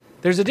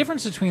there's a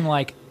difference between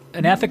like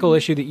an ethical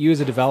issue that you as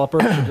a developer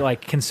should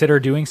like consider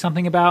doing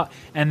something about,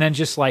 and then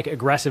just like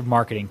aggressive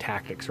marketing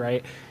tactics,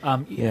 right?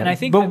 And I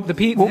think the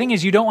thing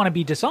is you don't want to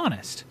be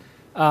dishonest,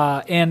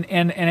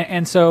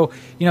 and so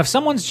if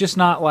someone's just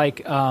not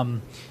like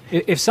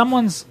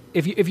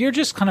if you're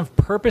just kind of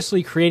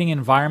purposely creating an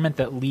environment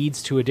that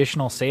leads to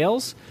additional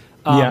sales,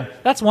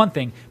 that's one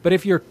thing. But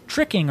if you're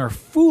tricking or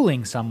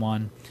fooling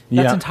someone,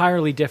 that's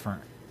entirely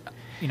different.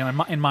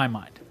 In my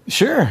mind.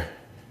 Sure.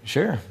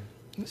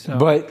 So.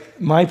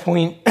 But my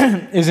point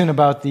isn't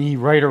about the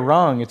right or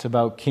wrong. It's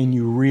about, can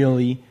you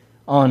really,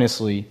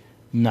 honestly,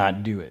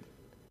 not do it?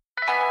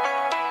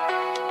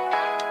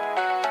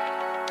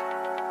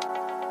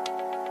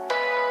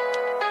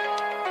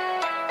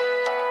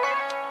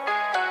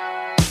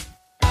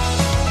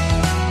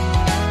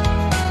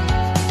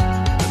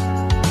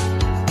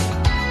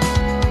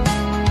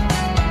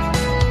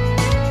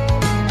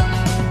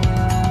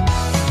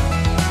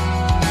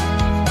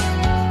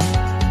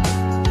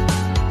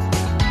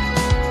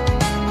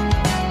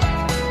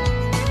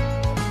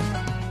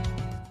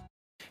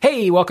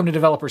 Hey, welcome to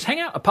Developers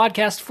Hangout, a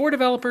podcast for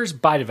developers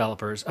by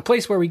developers, a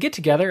place where we get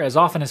together as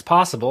often as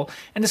possible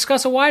and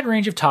discuss a wide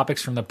range of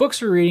topics from the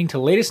books we're reading to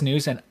latest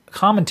news and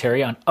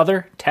commentary on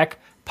other tech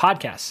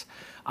podcasts.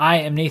 I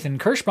am Nathan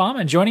Kirschbaum,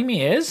 and joining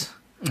me is...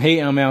 Hey,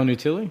 I'm Al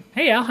Nutilli.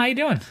 Hey, Al, how you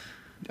doing?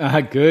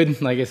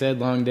 Good. Like I said,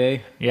 long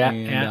day.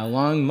 Yeah. A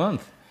long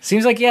month.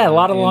 Seems like, a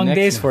lot of long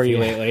days for you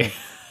lately.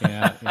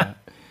 Yeah.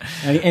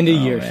 End of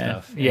year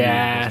stuff.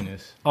 Yeah.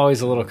 Always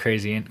a little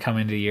crazy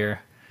coming into the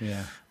year.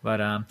 Yeah.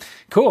 But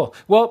cool.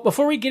 Well,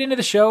 before we get into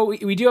the show,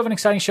 we do have an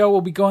exciting show. We'll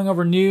be going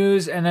over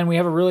news, and then we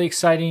have a really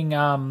exciting...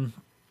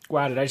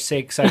 wow, did I just say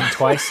exciting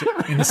twice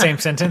in the same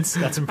sentence?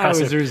 That's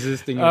impressive. I was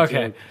resisting it.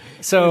 Okay.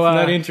 So, it's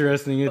not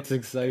interesting, it's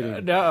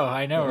exciting. No,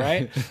 I know,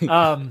 right?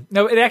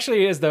 No, it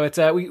actually is, though. It's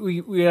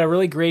we had a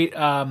really great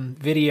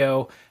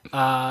video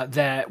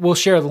that we'll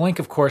share the link,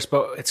 of course,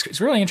 but it's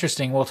really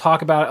interesting. We'll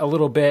talk about a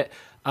little bit...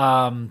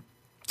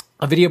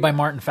 a video by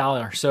Martin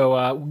Fowler. So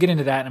we'll get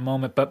into that in a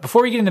moment. But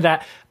before we get into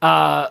that,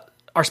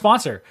 our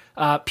sponsor,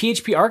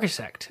 PHP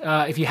Architect.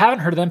 If you haven't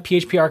heard of them,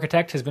 PHP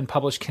Architect has been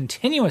published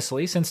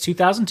continuously since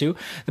 2002.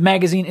 The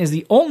magazine is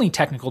the only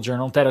technical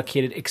journal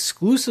dedicated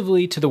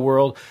exclusively to the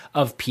world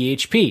of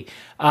PHP.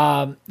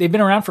 They've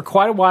been around for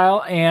quite a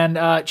while, and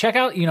check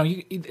out,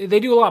 they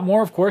do a lot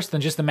more, of course,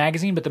 than just the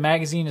magazine, but the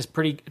magazine is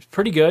pretty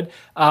good.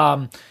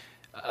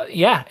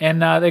 You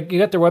got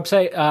their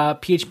website,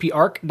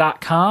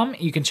 phparc.com.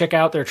 You can check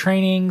out their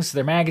trainings,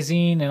 their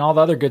magazine, and all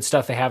the other good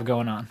stuff they have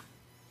going on.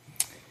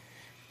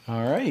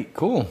 All right,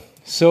 cool.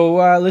 So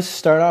let's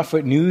start off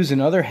with news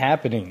and other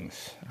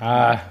happenings.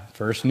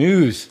 First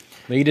news,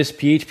 latest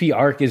PHP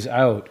Arc is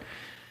out.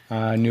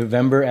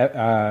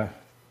 November,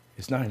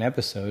 it's not an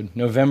episode.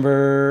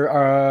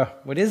 November,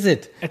 what is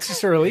it? It's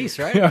just a release,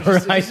 right? I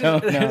don't know. I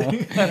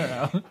don't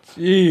know.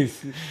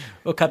 Jeez.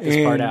 We'll cut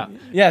this part out.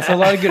 Yeah, so a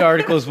lot of good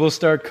articles. We'll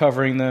start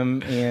covering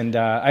them. And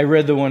I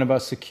read the one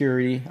about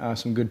security,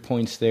 some good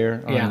points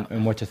there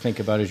and what to think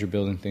about as you're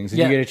building things. Did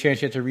you get a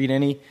chance yet to read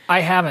any? I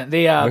haven't.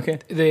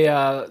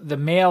 The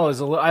mail is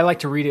a little... I like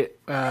to read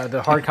it,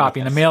 the hard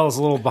copy, and the mail is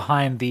a little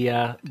behind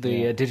the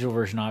digital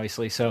version,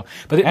 obviously. So,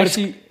 but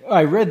actually,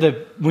 I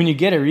read when you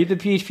get it, read the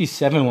PHP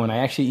 7 one. I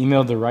actually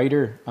emailed the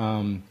writer.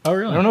 Oh,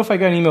 really? I don't know if I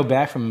got an email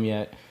back from him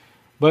yet.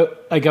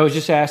 But I was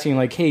just asking,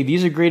 hey,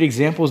 these are great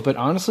examples, but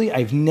honestly,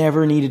 I've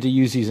never needed to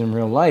use these in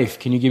real life.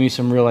 Can you give me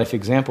some real life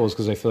examples?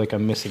 Because I feel like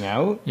I'm missing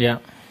out. Yeah.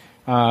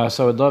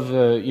 So I'd love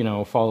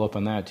to, follow up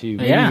on that too.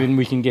 Maybe even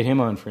we can get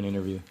him on for an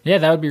interview. Yeah,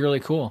 that would be really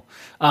cool.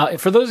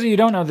 For those of you who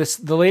don't know,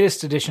 the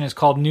latest edition is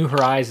called New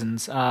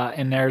Horizons,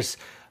 and there's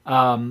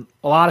a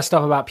lot of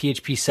stuff about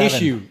PHP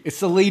 7. It's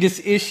the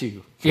latest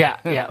issue.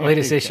 Yeah,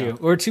 latest issue.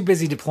 We're too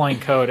busy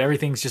deploying code.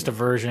 Everything's just a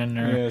version.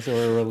 Or a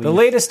release. The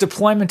latest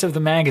deployment of the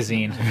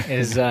magazine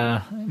is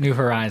New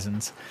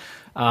Horizons.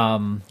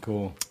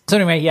 Cool. So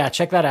anyway,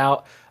 check that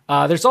out.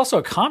 There's also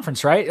a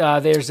conference, right?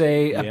 There's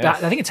I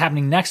think it's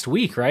happening next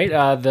week, right?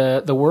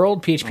 The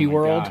World, PHP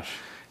World. Gosh.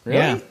 Really?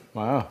 Yeah.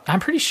 Wow. I'm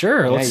pretty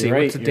sure. Let's see.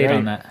 Right, what's the date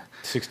on that?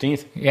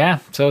 16th. Yeah,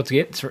 so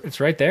it's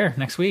right there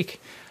next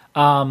week.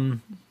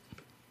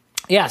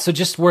 Yeah, so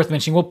just worth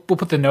mentioning. We'll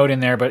put the note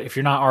in there, but if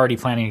you're not already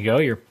planning to go,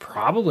 you're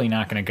probably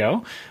not going to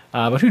go.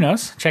 But who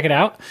knows? Check it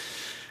out.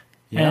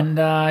 Yeah. And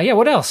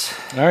what else?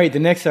 All right, the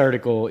next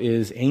article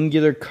is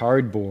Angular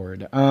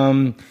Cardboard.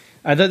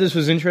 I thought this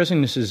was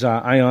interesting. This is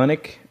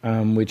Ionic,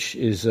 which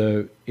is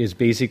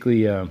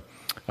basically a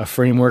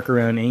framework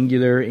around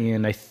Angular,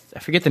 and I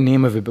forget the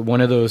name of it, but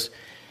one of those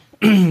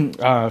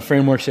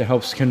frameworks that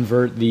helps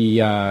convert the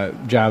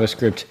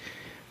JavaScript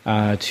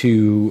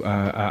to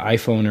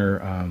iPhone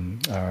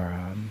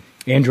or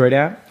Android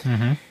app.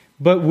 Mm-hmm.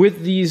 But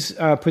with these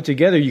put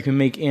together, you can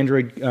make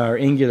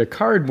Angular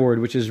Cardboard,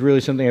 which is really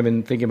something I've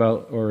been thinking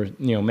about or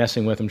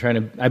messing with.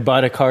 I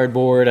bought a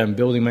cardboard. I'm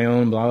building my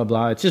own. Blah blah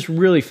blah. It's just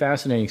really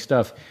fascinating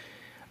stuff.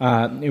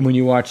 And when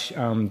you watch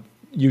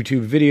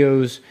YouTube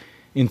videos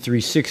in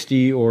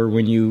 360, or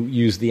when you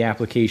use the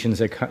applications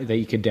that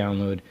you could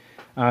download,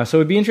 So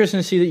it'd be interesting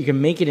to see that you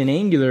can make it in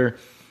Angular,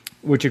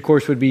 which of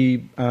course would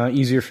be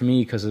easier for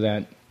me because of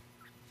that.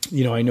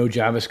 I know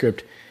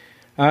JavaScript.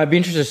 I'd be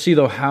interested to see,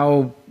 though,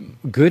 how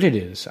good it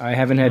is. I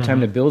haven't had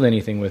time to build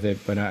anything with it,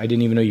 but I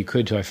didn't even know you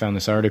could till I found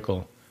this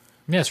article.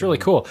 Yeah, it's really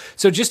cool.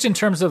 So just in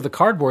terms of the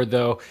cardboard,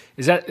 though,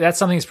 is that's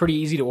something that's pretty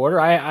easy to order?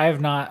 I have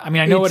not. I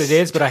mean, I know what it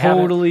is, but I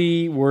haven't.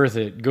 Totally worth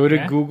it. Go to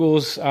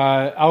Google's.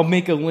 I'll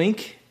make a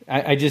link.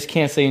 I just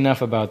can't say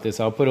enough about this.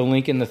 I'll put a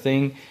link in the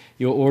thing.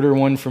 You'll order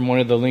one from one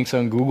of the links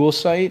on Google's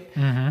site,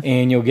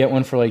 and you'll get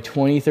one for like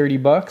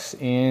 $20-$30,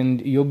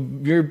 and you'll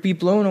be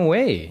blown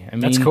away. I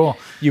mean, that's cool.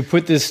 You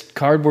put this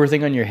cardboard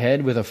thing on your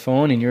head with a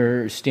phone, and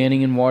you're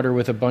standing in water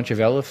with a bunch of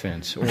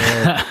elephants, or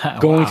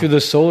going through the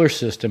solar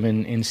system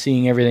and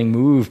seeing everything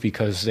move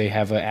because they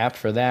have an app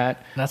for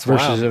that. That's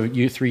versus wild.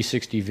 a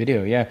 360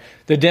 video. Yeah,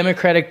 the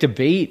Democratic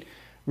debate.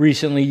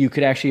 Recently, you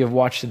could actually have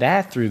watched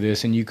that through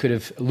this, and you could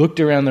have looked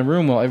around the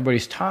room while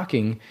everybody's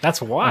talking.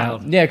 That's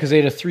wild. Yeah, because they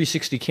had a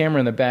 360 camera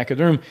in the back of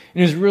the room.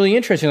 And it was really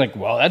interesting. Like,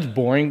 well, that's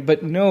boring.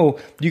 But no,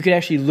 you could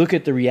actually look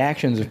at the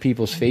reactions of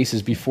people's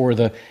faces before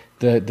the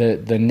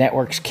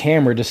network's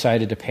camera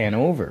decided to pan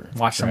over.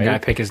 Watch some guy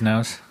pick his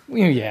nose.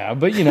 Yeah,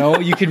 but,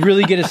 you could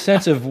really get a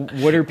sense of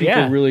what are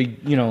people really,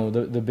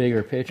 the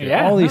bigger picture.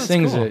 Yeah, all these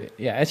things. Cool.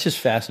 It's just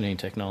fascinating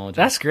technology.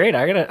 That's great.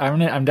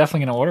 I'm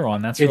definitely going to order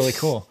one. That's really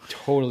cool.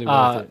 Totally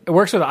worth it. It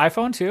works with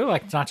iPhone too?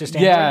 Like, it's not just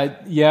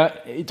Android? Yeah,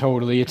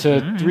 totally. It's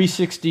a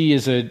 360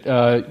 is a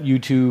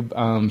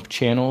YouTube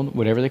channel,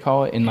 whatever they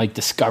call it. And like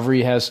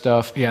Discovery has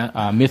stuff. Yeah.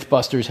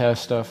 Mythbusters has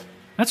stuff.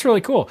 That's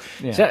really cool.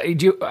 Yeah. So,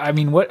 I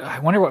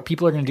wonder what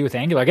people are going to do with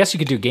Angular. I guess you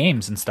could do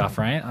games and stuff,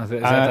 right? Is that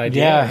the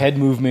idea? Yeah, head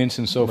movements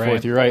and so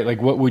forth. You're right.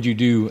 Like, what would you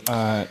do?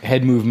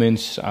 Head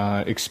movements,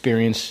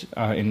 experience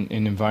in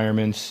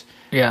environments.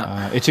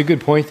 Yeah. It's a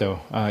good point,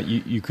 though.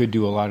 You could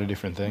do a lot of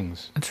different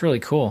things. That's really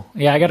cool.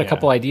 Yeah, I got a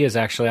couple ideas,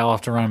 actually. I'll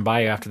have to run them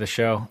by you after the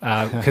show.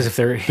 Because if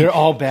they're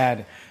all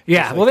bad.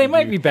 Yeah, well, they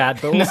might be bad,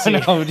 but we'll see.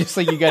 No, just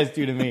like you guys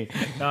do to me.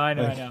 No, I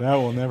know. That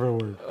will never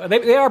work.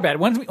 They are bad.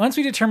 Once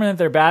we determine that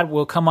they're bad,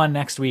 we'll come on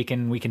next week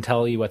and we can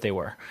tell you what they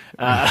were.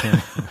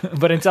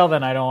 But until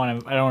then, I don't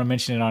want to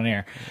mention it on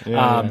air.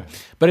 Yeah.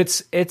 But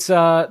it's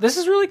this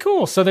is really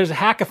cool. So there's a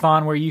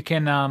hackathon where you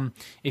can,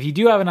 if you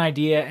do have an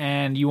idea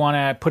and you want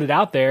to put it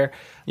out there,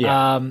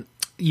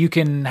 you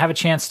can have a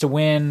chance to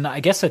win, I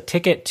guess, a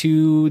ticket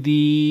to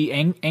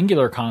the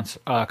Angular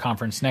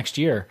conference next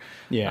year.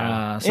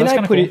 Yeah, so and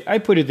I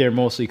put it there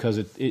mostly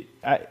because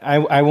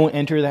I won't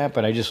enter that,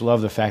 but I just love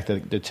the fact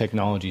that the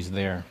technology's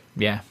there.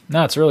 Yeah,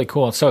 no, it's really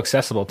cool. It's so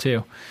accessible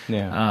too.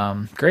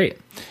 Yeah, great.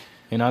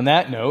 And on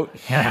that note,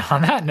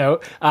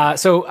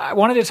 so I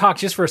wanted to talk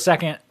just for a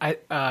second,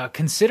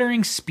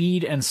 considering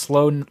speed and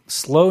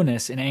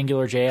slowness in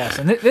AngularJS.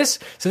 And this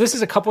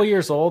is a couple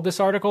years old, this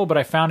article, but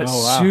I found it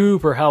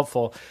super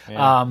helpful.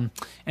 Yeah.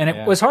 And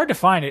it was hard to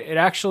find it. It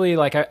actually,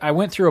 like, I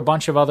went through a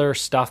bunch of other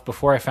stuff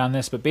before I found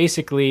this, but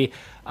basically,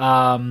 this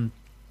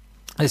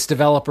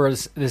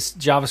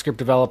JavaScript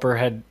developer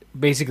had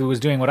basically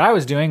was doing what I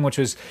was doing, which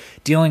was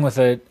dealing with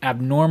an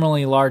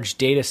abnormally large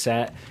data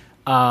set.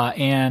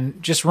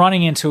 And just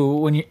running into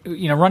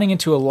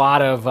a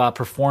lot of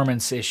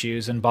performance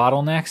issues and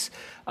bottlenecks,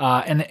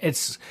 and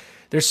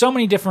there's so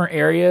many different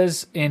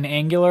areas in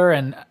Angular,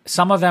 and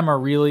some of them are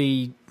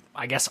really,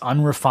 I guess,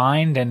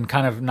 unrefined and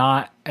kind of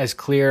not as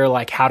clear,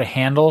 like how to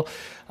handle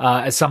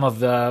as some of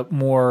the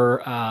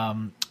more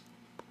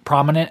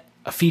prominent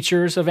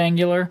features of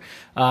Angular.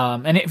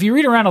 And if you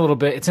read around a little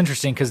bit, it's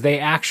interesting because they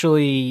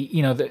actually,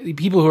 the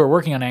people who are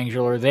working on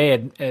Angular, they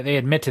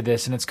admit to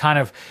this, and it's kind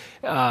of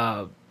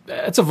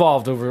it's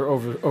evolved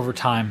over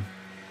time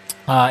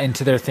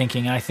into their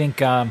thinking. And I think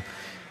it'll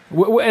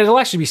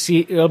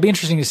be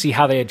interesting to see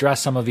how they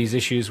address some of these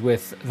issues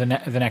with the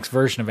next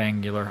version of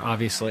Angular,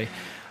 obviously.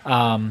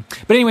 But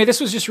anyway, this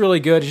was just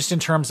really good, just in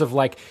terms of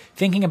like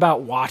thinking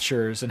about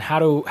watchers and how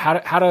to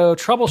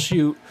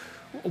troubleshoot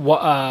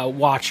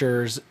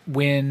watchers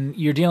when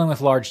you're dealing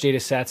with large data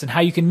sets, and how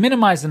you can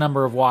minimize the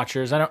number of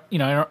watchers. I don't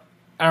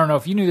know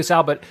if you knew this,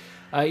 Al, but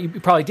you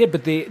probably did,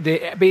 but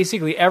they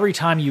basically every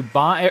time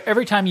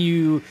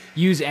you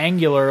use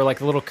Angular, like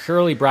the little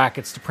curly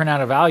brackets to print out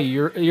a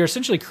value, you're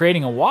essentially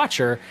creating a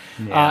watcher.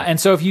 Yeah.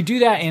 And so if you do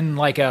that in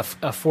like a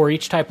for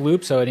each type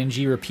loop, so an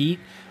ng repeat,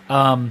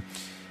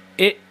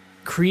 it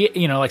create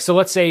so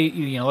let's say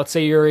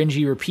your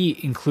ng repeat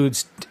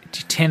includes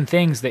 10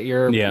 things that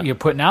you're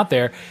putting out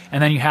there,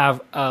 and then you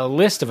have a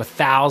list of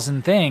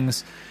 1,000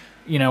 things.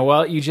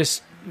 You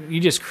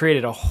just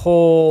created a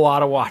whole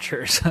lot of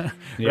watchers,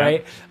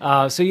 right?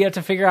 So you have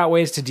to figure out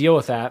ways to deal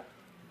with that.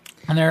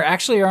 And there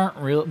actually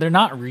they're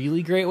not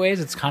really great ways.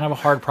 It's kind of a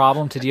hard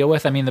problem to deal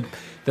with. I mean,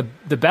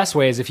 the best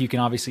way is if you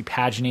can obviously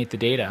paginate the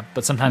data,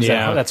 but sometimes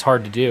that's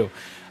hard to do.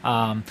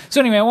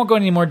 So anyway, I won't go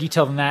into any more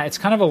detail than that. It's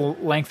kind of a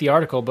lengthy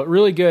article, but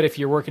really good if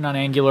you're working on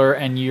Angular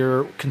and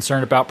you're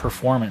concerned about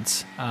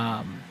performance.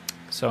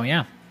 So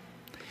yeah.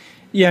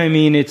 Yeah, I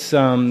mean, it's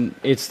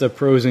the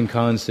pros and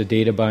cons to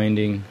data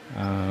binding.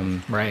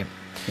 Right.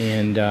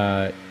 And,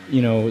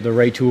 the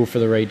right tool for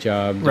the right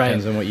job.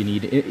 Depends on what you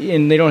need.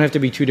 And they don't have to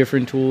be two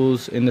different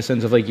tools in the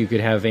sense of like you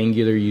could have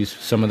Angular use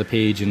some of the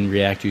page and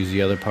React use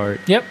the other part.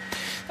 Yep.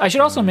 I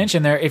should also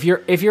mention there, if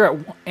you're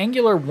at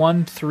Angular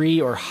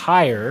 1.3 or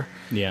higher,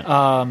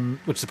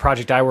 which the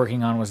project I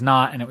working on was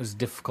not, and it was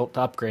difficult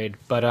to upgrade.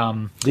 But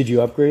did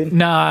you upgrade?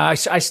 No, I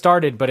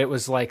started, but it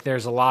was like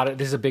this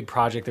is a big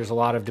project. There's a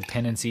lot of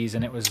dependencies,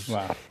 and it was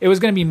going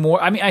to be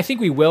more. I mean, I think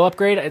we will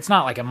upgrade. It's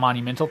not like a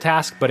monumental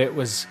task, but it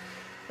was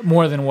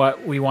more than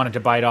what we wanted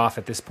to bite off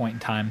at this point in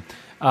time.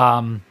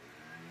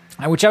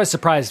 Which I was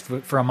surprised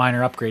for a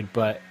minor upgrade,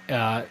 but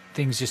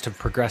things just have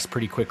progressed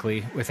pretty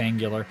quickly with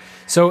Angular.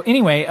 So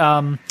anyway,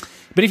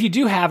 but if you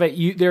do have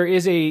it, there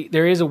is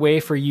a way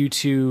for you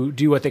to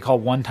do what they call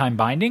one-time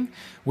binding,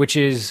 which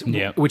is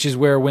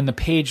where when the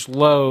page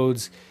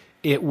loads,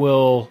 it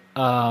will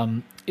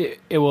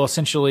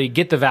essentially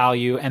get the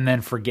value and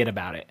then forget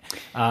about it.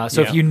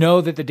 So if you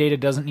know that the data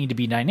doesn't need to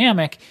be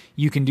dynamic,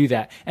 you can do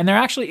that. And there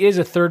actually is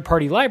a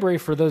third-party library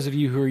for those of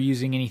you who are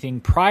using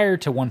anything prior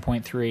to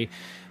 1.3.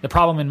 The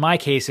problem in my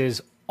case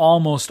is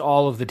almost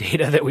all of the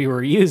data that we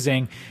were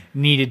using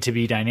needed to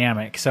be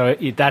dynamic. So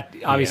that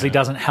obviously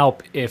doesn't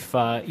help if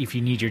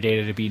you need your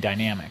data to be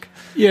dynamic.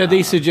 Yeah,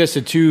 they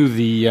suggested too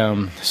the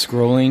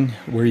scrolling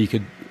where you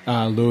could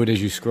load as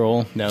you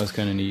scroll. That was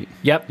kind of neat.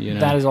 Yep,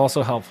 that is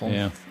also helpful.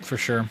 Yeah, for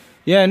sure.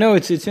 Yeah, no,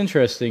 it's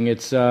interesting.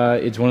 It's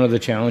one of the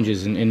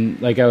challenges,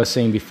 and like I was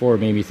saying before, it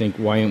made me think,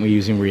 why aren't we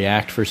using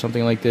React for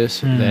something like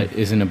this that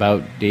isn't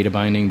about data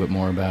binding, but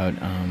more about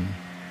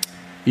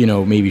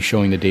maybe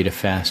showing the data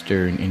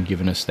faster and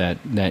giving us that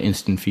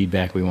instant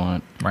feedback we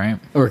want, right?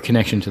 Or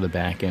connection to the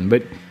back end.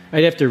 But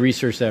I'd have to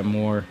research that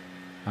more.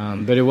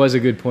 But it was a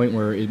good point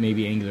where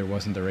maybe Angular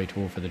wasn't the right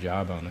tool for the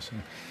job, honestly.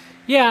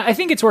 Yeah, I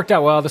think it's worked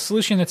out well. The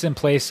solution that's in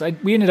place,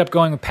 we ended up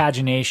going with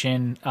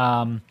pagination,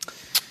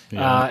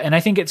 and I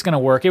think it's going to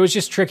work. It was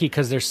just tricky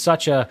because there's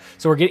such a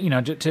we're getting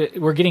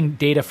we're getting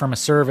data from a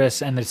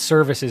service, and the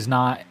service is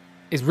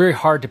very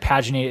hard to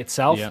paginate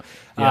itself.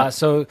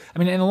 So I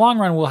mean, in the long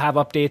run, we'll have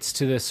updates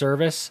to the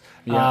service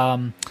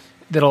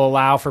that'll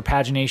allow for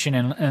pagination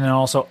and then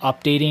also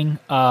updating,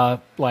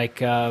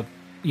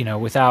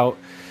 without.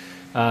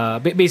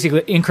 Basically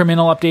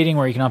incremental updating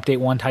where you can update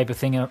one type of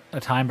thing at a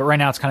time, but right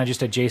now it's kind of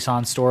just a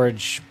JSON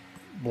storage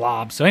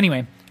blob. So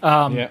anyway,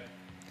 Right,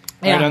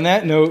 on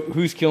that note,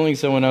 who's killing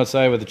someone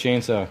outside with a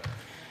chainsaw?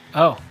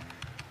 It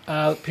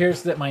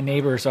appears that my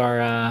neighbors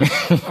have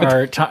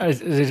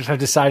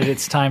decided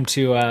it's time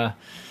to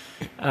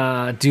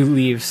do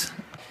leaves.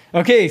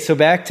 Okay, so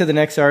back to the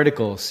next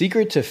article.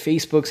 Secret to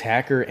Facebook's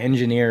hacker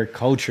engineer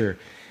culture.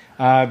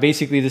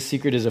 Basically, the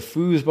secret is a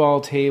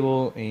foosball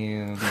table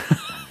and...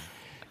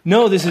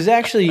 No, this is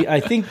actually, I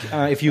think,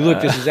 if you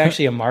look, this is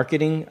actually a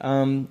marketing.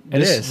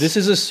 This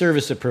is a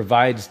service that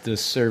provides the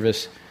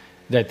service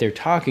that they're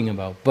talking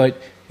about, but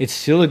it's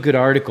still a good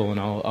article,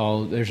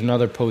 and there's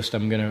another post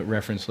I'm going to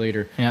reference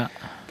later. Yeah.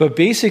 But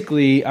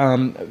basically,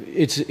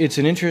 it's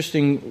an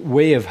interesting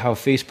way of how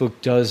Facebook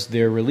does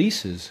their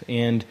releases,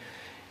 and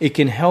it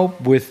can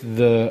help with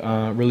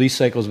the release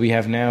cycles we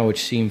have now,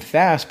 which seem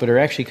fast, but are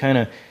actually kind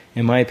of,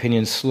 in my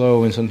opinion,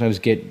 slow, and sometimes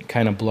get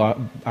kind of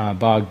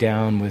bogged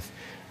down with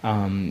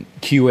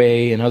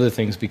QA and other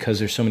things because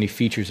there's so many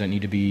features that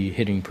need to be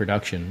hitting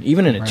production,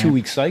 even in a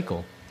 2-week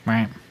cycle.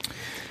 Right.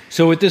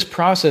 So with this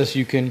process,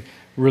 you can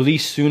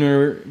release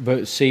sooner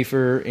but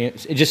safer, and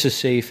just as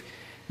safe.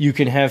 You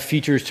can have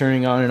features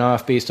turning on and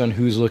off based on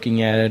who's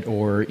looking at it,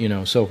 or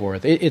so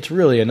forth. It's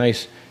really a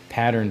nice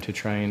pattern to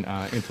try and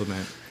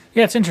implement.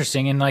 Yeah, it's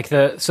interesting, and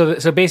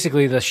so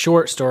basically the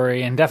short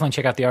story, and definitely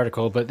check out the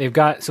article. But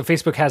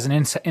Facebook has an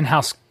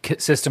in-house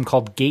system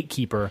called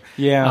Gatekeeper,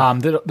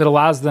 that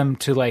allows them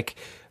to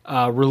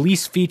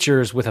release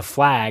features with a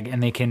flag,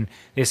 and they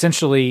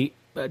essentially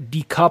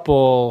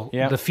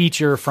decouple the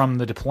feature from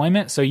the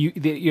deployment. So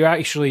you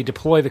actually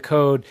deploy the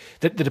code.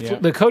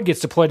 The code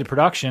gets deployed to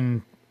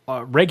production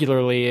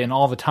regularly and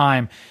all the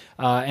time.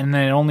 And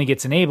then it only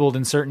gets enabled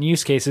in certain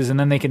use cases, and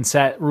then they can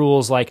set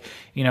rules like,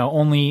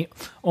 only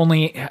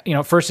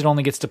first it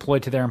only gets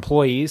deployed to their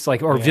employees,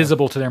 or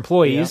visible to their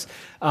employees.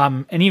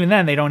 And even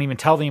then, they don't even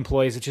tell the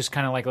employees. It's just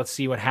kind of like, let's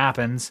see what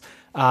happens.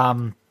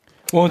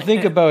 Well,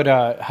 think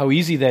about how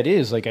easy that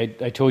is. Like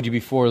I told you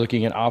before,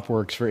 looking at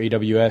OpWorks for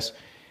AWS,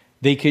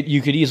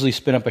 you could easily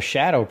spin up a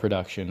shadow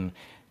production.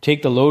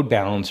 Take the load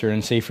balancer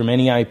and say from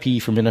any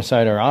IP from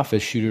inside our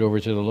office, shoot it over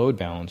to the load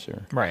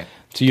balancer. Right.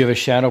 So you have a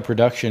shadow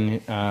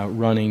production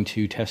running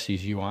to test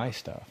these UI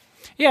stuff.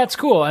 Yeah, it's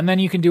cool. And then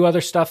you can do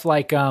other stuff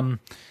like roll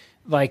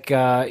when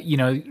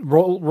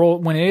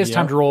it is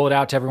time to roll it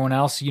out to everyone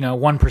else.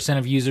 1%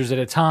 of users at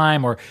a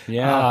time, or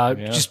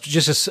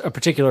just a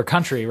particular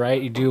country.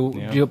 Right. You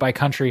do it by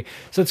country.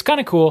 So it's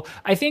kind of cool.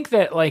 I think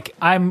that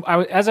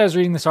as I was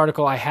reading this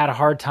article, I had a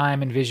hard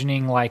time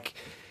envisioning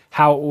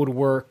how it would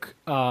work.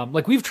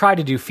 We've tried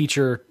to do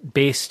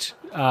feature-based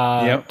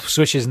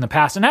switches in the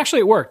past, and actually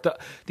it worked.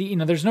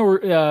 There's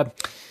no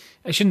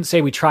I shouldn't say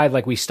we tried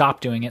like we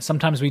stopped doing it.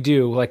 Sometimes we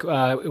do, like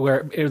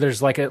where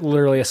there's like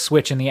literally a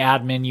switch in the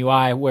admin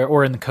UI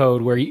or in the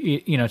code where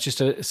it's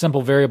just a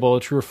simple variable,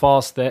 true or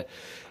false,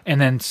 and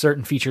then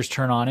certain features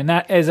turn on, and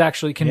that is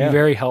actually can be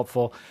very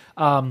helpful.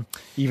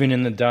 Even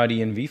in the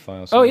 .env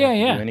file. So do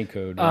any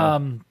code.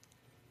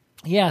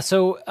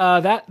 So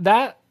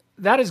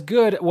that is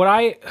good. What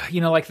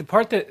like the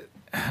part that.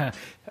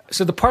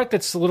 So the part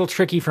that's a little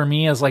tricky for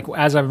me is like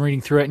as I'm reading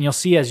through it, and you'll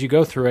see as you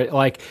go through it,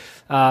 like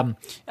I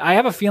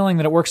have a feeling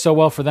that it works so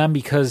well for them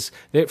because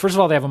first of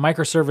all they have a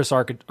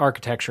microservice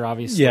architecture,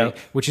 obviously,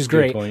 which is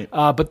great.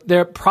 But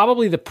they're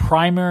probably the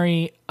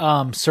primary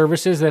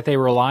services that they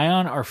rely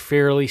on are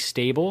fairly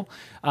stable.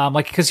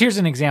 Because here's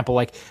an example,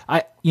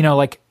 I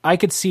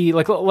could see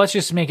let's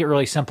just make it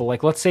really simple.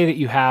 Like let's say that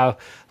you have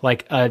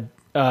like a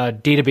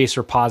database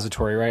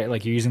repository, right?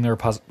 Like you're using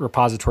the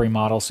repository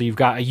model. So you've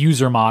got a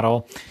user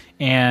model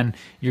and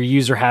your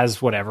user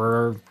has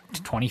whatever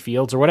 20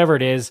 fields or whatever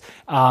it is.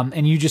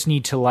 And you just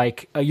need to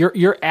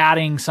you're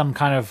adding some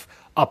kind of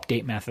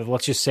update method.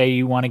 Let's just say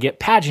you want to get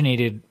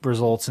paginated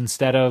results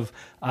instead of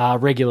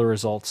regular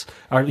results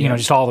or,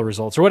 just all the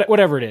results or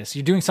whatever it is.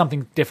 You're doing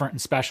something different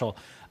and special.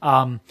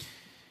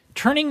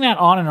 Turning that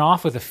on and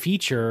off with a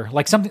feature,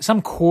 like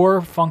some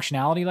core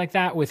functionality like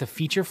that with a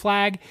feature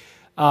flag,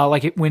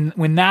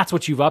 when that's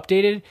what you've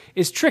updated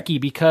is tricky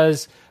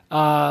because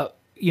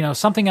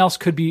something else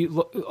could be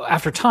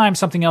after time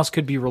something else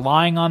could be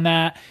relying on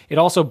that. It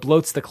also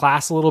bloats the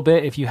class a little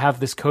bit if you have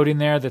this code in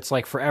there that's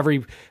like for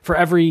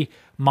every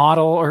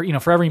model or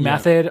for every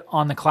method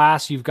on the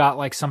class you've got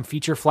like some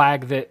feature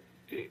flag that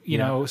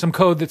some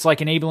code that's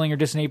like enabling or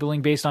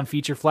disabling based on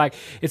feature flag.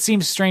 It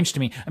seems strange to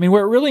me. I mean,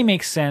 where it really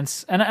makes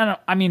sense, and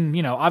I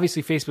mean,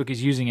 obviously Facebook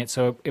is using it,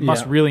 so it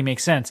must really make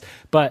sense.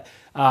 But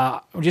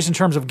just in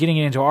terms of getting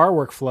it into our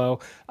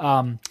workflow,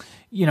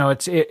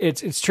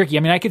 it's tricky. I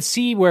mean, I could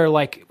see where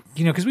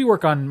because we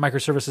work on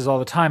microservices all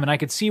the time, and I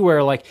could see where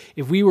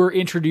if we were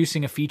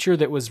introducing a feature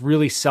that was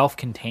really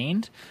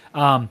self-contained,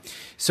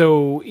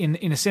 so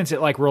in a sense it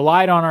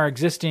relied on our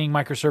existing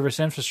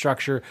microservice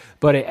infrastructure,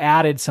 but it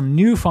added some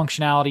new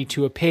functionality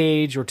to a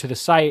page or to the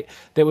site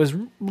that was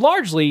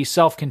largely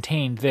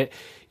self-contained, that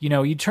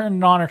you turned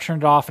it on or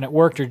turned it off and it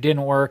worked or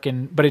didn't work,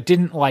 but it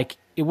didn't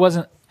it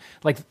wasn't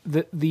like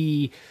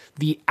the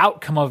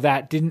outcome of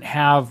that didn't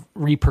have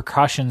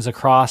repercussions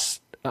across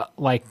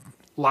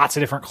lots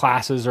of different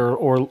classes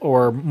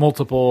or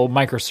multiple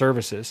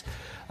microservices.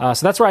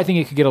 So that's where I think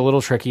it could get a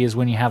little tricky, is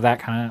when you have that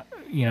kind of,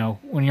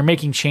 when you're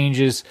making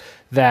changes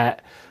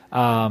that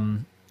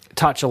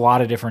touch a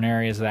lot of different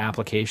areas of the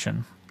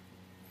application.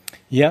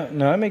 Yeah,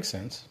 no, that makes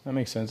sense.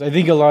 I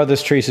think a lot of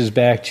this traces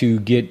back to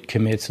Git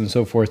commits and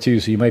so forth too,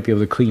 so you might be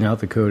able to clean out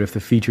the code if the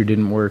feature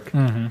didn't work.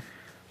 Mm-hmm.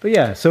 But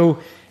yeah, so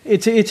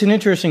it's an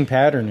interesting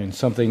pattern and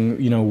something,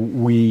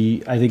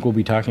 I think we'll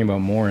be talking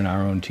about more in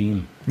our own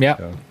team. Yeah,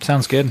 so.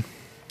 Sounds good.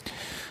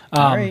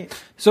 All right.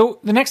 So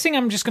the next thing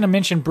I'm just going to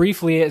mention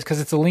briefly is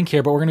because it's a link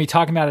here, but we're going to be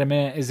talking about it in a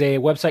minute, is a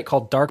website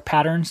called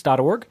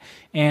darkpatterns.org.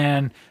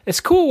 And it's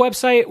a cool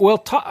website.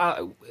 We'll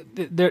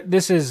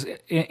this is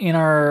in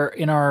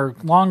our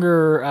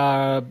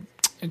longer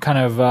kind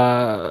of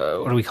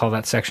what do we call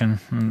that section?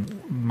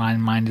 My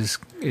mind is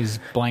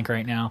blank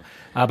right now.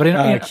 But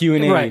in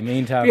Q&A, right.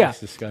 main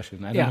topics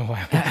discussion. I don't know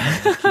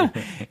why.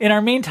 In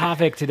our main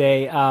topic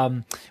today,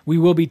 we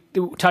will be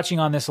touching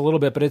on this a little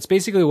bit, but it's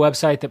basically a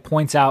website that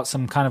points out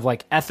some kind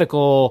of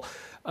ethical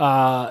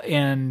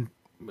and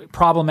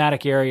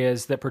problematic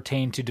areas that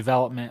pertain to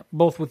development,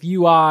 both with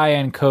UI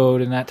and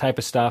code and that type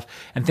of stuff,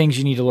 and things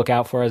you need to look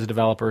out for as a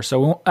developer.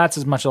 So that's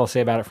as much as I'll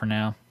say about it for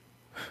now.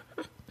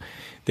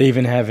 They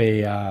even have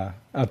a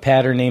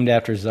pattern named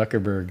after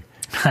Zuckerberg.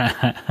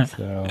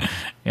 So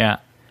yeah.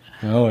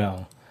 Oh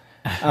well.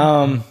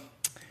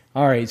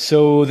 All right.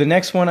 So the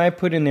next one I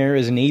put in there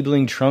is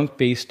enabling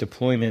trunk-based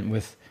deployment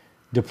with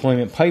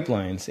deployment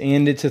pipelines,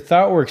 and it's a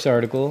ThoughtWorks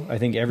article. I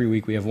think every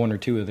week we have one or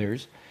two of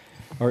theirs,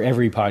 or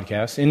every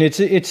podcast, and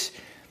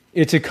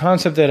it's a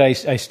concept that I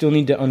still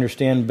need to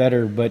understand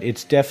better, but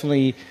it's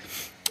definitely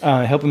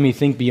helping me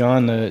think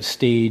beyond the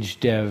stage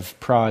dev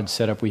prod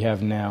setup we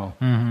have now.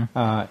 Mm-hmm.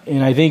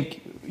 And I think,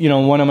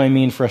 one of my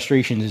main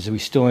frustrations is that we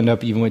still end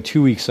up, even with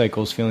 2-week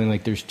cycles, feeling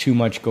like there's too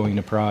much going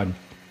to prod.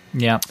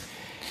 Yeah.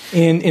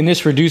 And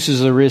this reduces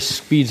the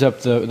risk, speeds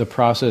up the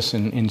process,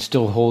 and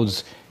still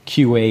holds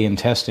QA and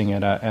testing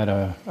at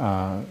a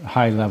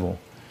high level.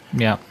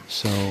 Yeah.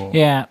 So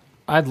yeah,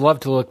 I'd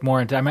love to look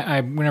more into.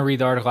 I'm going to read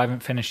the article. I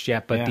haven't finished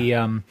yet, but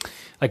the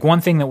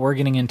one thing that we're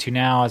getting into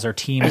now as our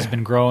team has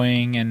been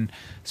growing, and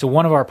so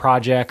one of our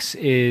projects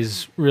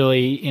is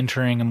really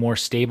entering a more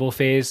stable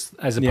phase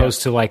as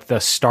opposed to the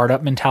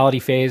startup mentality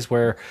phase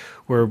where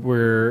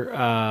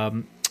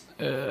we're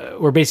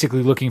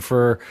basically looking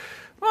for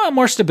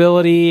more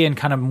stability and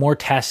kind of more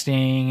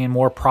testing and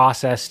more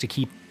process to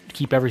keep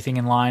everything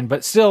in line,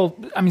 but still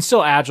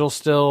agile,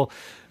 still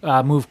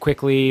move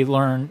quickly,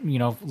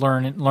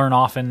 learn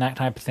often, that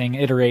type of thing,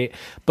 iterate.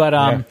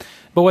 But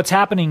but what's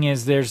happening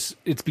is there's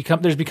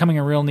becoming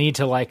a real need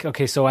to like,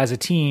 okay, so as a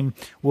team,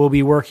 we'll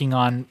be working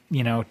on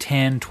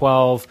 10,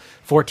 12,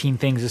 14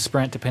 things a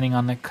sprint, depending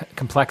on the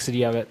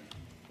complexity of it.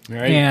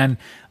 Right. And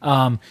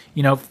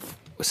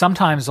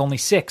sometimes only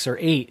 6 or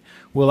 8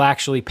 will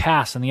actually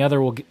pass, and the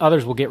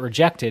others will get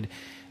rejected.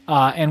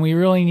 And we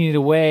really need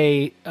a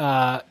way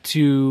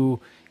to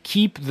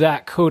keep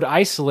that code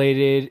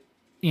isolated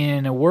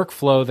in a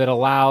workflow that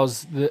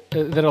allows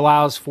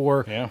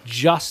for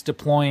just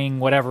deploying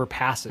whatever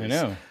passes. I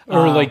know.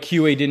 Or like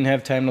QA didn't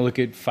have time to look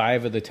at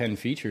 5 of the 10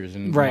 features,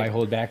 and why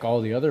hold back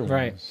all the other ones?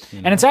 Right.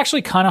 And it's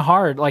actually kind of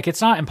hard. Like,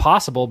 it's not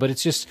impossible, but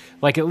it's just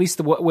like, at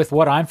least with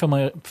what I'm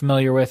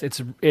familiar with,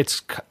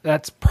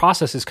 that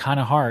process is kind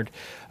of hard.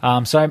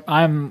 So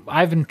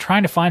I've been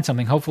trying to find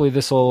something. Hopefully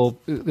this will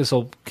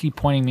keep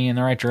pointing me in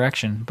the right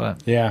direction.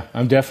 But yeah,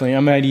 I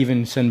might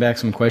even send back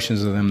some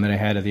questions of them that I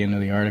had at the end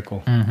of the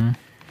article. Mm-hmm.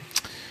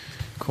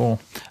 Cool.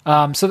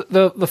 So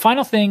the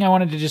final thing I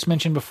wanted to just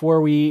mention before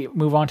we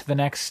move on to the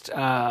next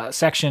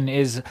section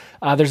is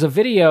there's a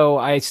video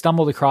I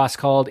stumbled across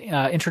called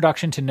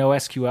Introduction to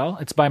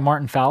NoSQL. It's by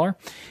Martin Fowler.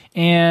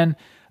 And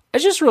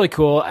it's just really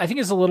cool. I think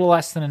it's a little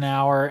less than an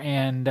hour.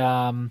 And,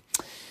 I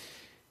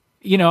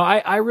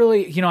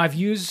really, I've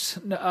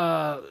used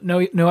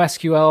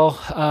NoSQL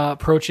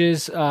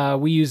approaches.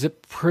 We use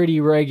it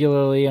pretty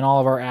regularly in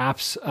all of our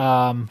apps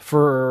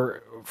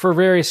for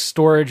various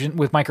storage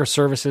with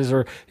microservices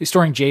or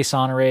storing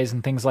JSON arrays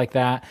and things like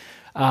that.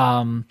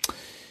 But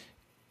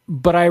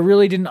I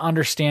really didn't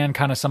understand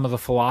kind of some of the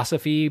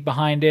philosophy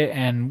behind it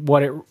and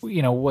what it,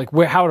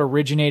 how it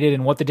originated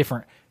and what the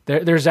different,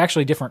 there's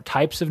actually different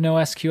types of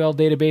NoSQL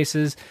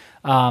databases.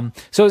 So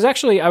it was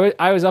actually,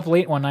 I was up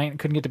late one night and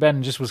couldn't get to bed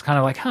and just was kind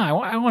of like, I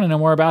want to know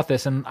more about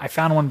this. And I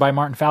found one by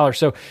Martin Fowler.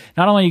 So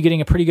not only are you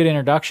getting a pretty good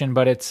introduction,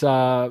 but it's,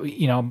 for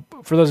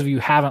those of you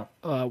who haven't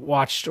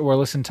watched or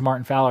listened to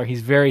Martin Fowler,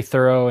 he's very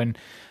thorough and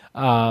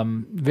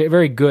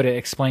very good at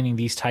explaining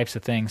these types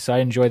of things. So I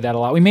enjoyed that a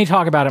lot. We may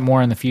talk about it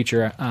more in the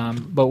future,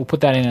 but we'll put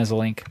that in as a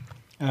link.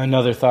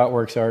 Another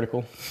ThoughtWorks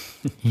article.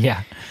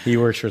 Yeah. He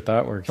works for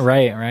ThoughtWorks.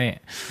 Right.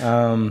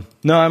 No,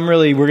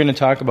 we're going to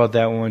talk about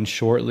that one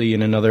shortly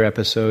in another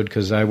episode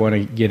because I want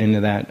to get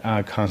into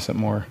that concept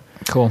more.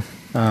 Cool.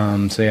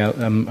 So yeah,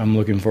 I'm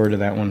looking forward to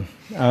that one.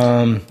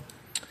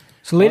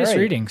 So latest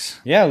readings.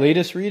 Yeah,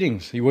 latest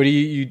readings. What do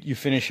you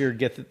finish your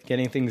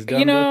getting things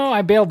done? Book?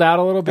 I bailed out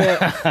a little bit.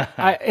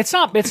 It's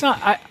not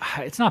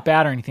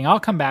bad or anything. I'll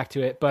come back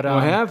to it. But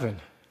what happened?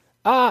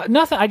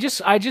 Nothing. I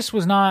just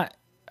was not.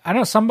 I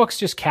don't know. Some books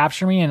just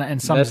capture me,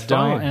 and some That's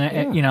don't. fine.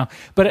 And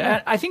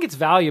but I think it's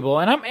valuable,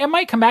 and I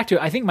might come back to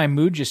it. I think my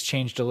mood just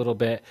changed a little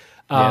bit.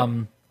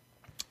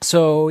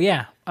 So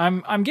yeah,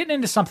 I'm getting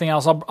into something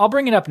else. I'll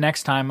bring it up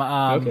next time.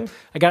 Okay.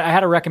 I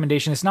had a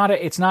recommendation. It's not a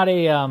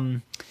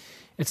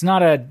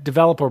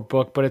developer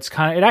book, but it's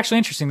actually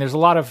interesting. There's a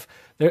lot of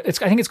I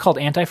think it's called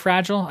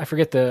Anti-Fragile. I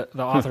forget the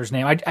author's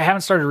name. I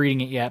haven't started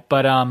reading it yet,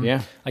 but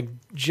I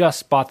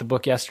just bought the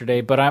book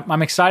yesterday. But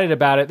I'm excited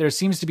about it. There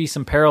seems to be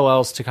some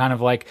parallels to kind of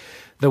like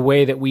the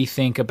way that we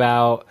think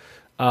about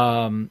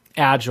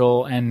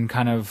Agile and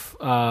kind of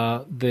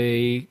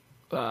the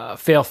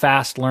fail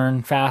fast,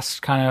 learn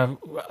fast kind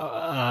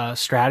of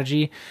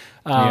strategy.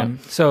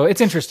 So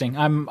it's interesting.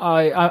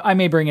 I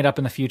may bring it up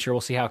in the future.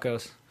 We'll see how it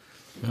goes.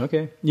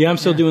 Okay. Yeah, I'm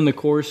still doing the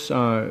course,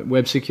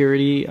 web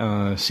security,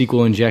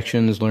 SQL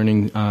injections,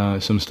 learning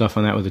some stuff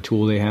on that with the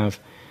tool they have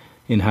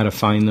and how to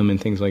find them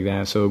and things like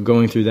that. So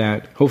going through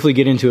that, hopefully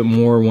get into it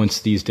more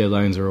once these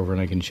deadlines are over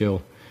and I can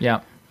chill.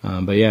 Yeah.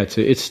 But yeah,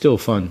 it's still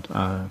fun.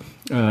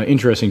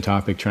 Interesting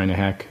topic, trying to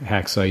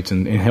hack sites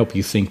and help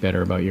you think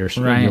better about your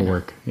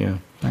work. Yeah.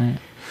 Right.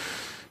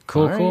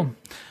 Cool.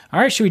 All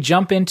right, should we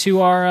jump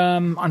into our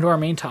onto our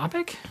main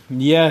topic?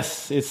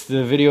 Yes, it's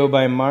the video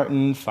by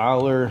Martin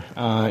Fowler,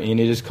 and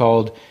it is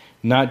called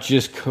 "Not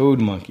Just Code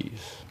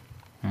Monkeys."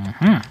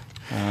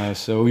 Mm-hmm.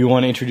 So we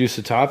want to introduce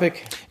the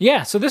topic.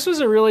 Yeah, so this was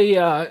a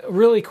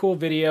really cool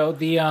video.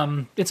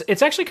 The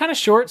it's actually kind of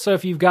short, so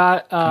if you've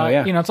got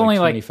it's only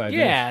like 25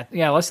 minutes.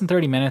 less than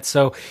 30 minutes.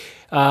 So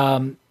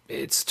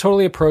it's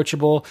totally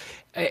approachable.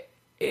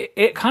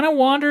 It kind of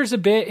wanders a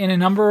bit in a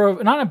number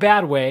of, not in a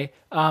bad way.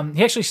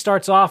 He actually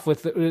starts off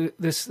with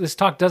this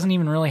talk doesn't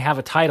even really have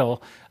a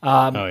title,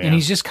 and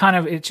he's just kind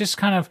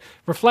of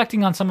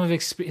reflecting on some of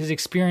his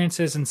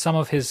experiences and some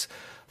of his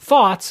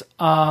thoughts,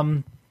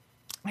 and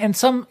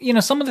some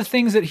of the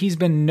things that he's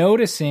been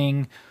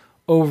noticing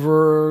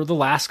over the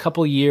last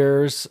couple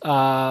years,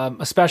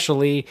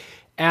 especially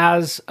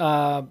as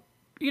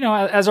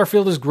as our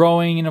field is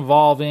growing and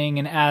evolving,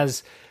 and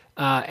as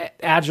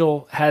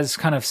Agile has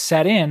kind of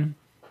set in.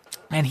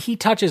 And he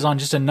touches on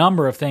just a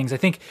number of things. I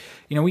think,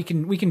 we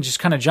can just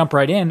kind of jump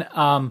right in.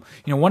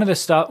 One of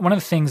the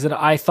things that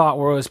I thought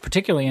was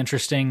particularly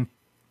interesting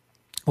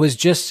was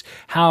just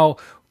how,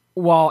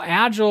 while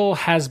Agile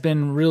has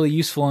been really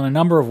useful in a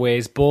number of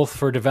ways, both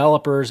for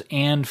developers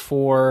and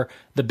for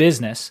the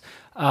business,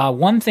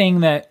 one thing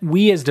that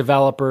we as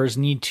developers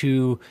need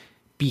to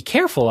be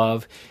careful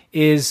of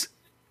is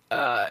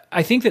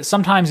I think that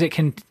sometimes it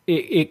can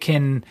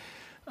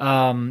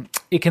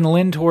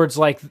lend towards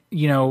like,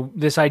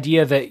 this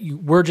idea that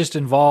we're just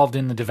involved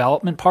in the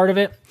development part of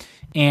it.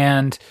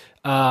 And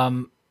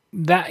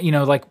that,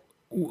 like,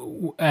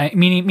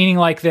 meaning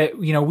like that,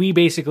 we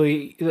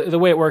basically, the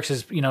way it works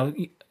is,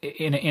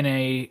 in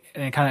a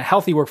kind of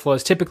healthy workflow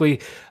is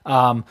typically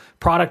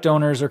product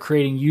owners are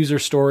creating user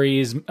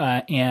stories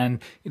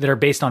and that are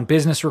based on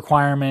business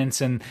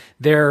requirements, and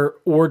they're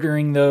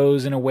ordering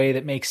those in a way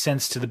that makes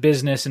sense to the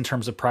business in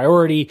terms of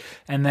priority.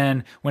 And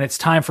then when it's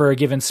time for a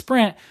given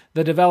sprint,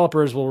 the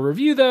developers will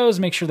review those,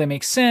 make sure they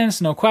make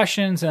sense, no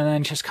questions, and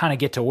then just kind of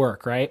get to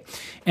work, right?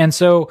 And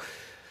so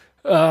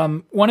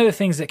one of the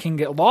things that can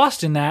get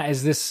lost in that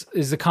is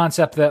the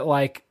concept that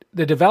like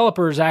the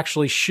developers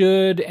actually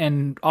should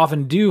and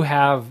often do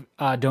have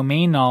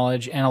domain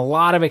knowledge and a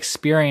lot of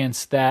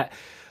experience that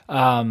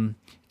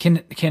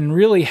can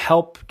really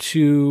help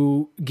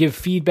to give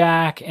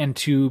feedback and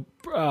to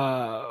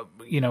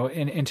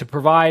and to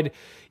provide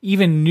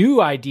even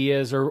new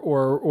ideas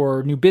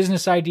or new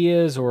business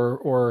ideas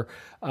or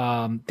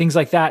things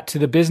like that to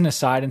the business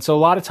side. And so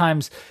a lot of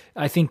times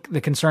I think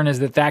the concern is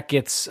that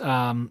gets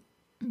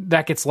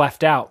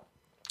left out.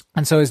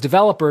 And so as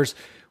developers,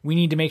 we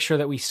need to make sure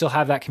that we still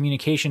have that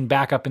communication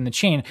back up in the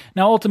chain.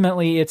 Now,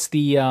 ultimately, it's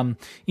the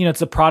it's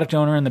the product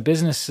owner and the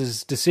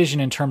business's decision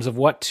in terms of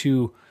how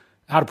to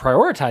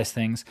prioritize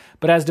things.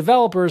 But as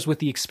developers, with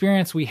the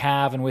experience we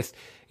have, and with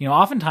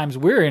oftentimes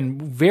we're in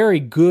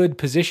very good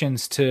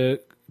positions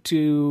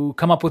to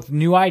come up with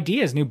new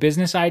ideas, new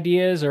business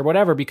ideas, or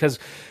whatever, because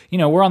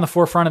we're on the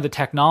forefront of the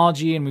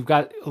technology and we've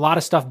got a lot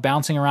of stuff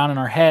bouncing around in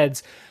our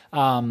heads.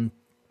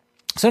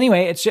 So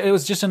anyway, it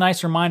was just a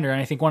nice reminder,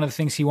 and I think one of the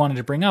things he wanted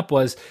to bring up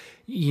was,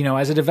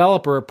 as a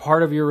developer,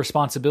 part of your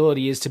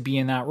responsibility is to be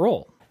in that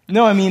role.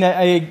 No, I mean,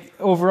 I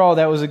overall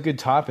that was a good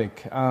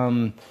topic,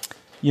 and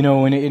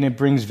it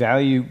brings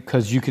value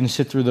because you can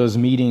sit through those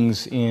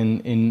meetings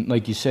and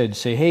like you said,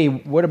 say, hey,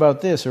 what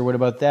about this or what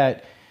about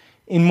that,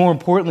 and more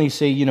importantly,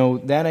 say,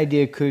 that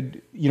idea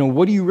could,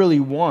 what do you really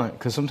want?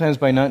 Because sometimes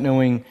by not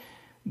knowing.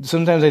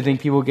 Sometimes I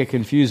think people get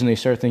confused and they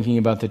start thinking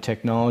about the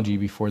technology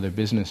before their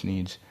business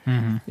needs.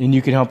 Mm-hmm. And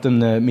you can help them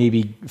to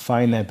maybe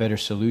find that better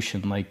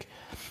solution. Like,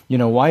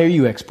 why are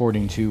you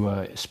exporting to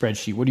a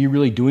spreadsheet? What are you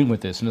really doing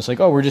with this? And it's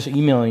like, oh, we're just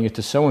emailing it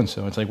to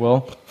so-and-so. It's like,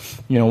 well,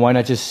 why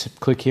not just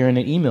click here and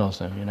it emails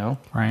them,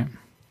 Right.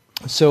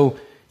 So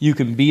you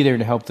can be there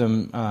to help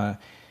them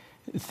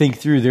think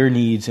through their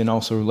needs and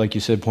also, like you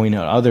said, point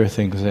out other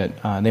things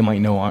that they might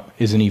know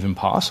isn't even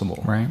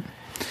possible. Right.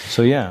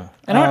 So, yeah.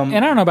 And I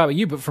don't know about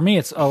you, but for me,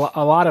 it's a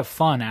lot of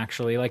fun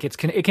actually. Like it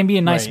can be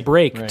a nice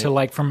break to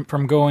like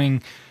from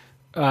going,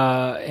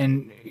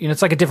 and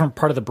it's like a different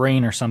part of the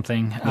brain or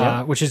something,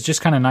 which is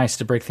just kind of nice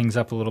to break things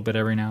up a little bit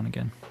every now and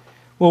again.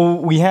 Well,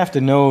 we have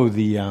to know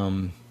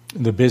the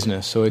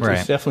business, so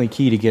it's definitely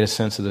key to get a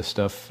sense of this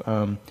stuff.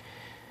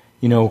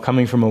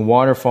 Coming from a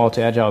waterfall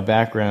to agile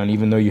background,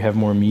 even though you have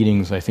more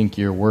meetings, I think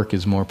your work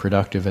is more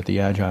productive at the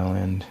agile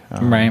end.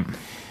 Right.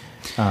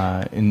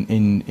 And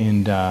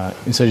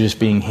instead of just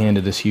being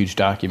handed this huge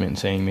document and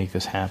saying, make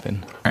this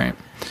happen. Right.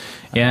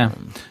 Yeah.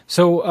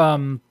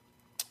 So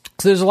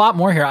there's a lot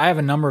more here. I have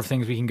a number of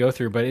things we can go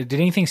through, but did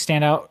anything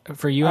stand out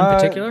for you in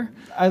particular?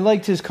 I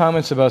liked his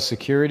comments about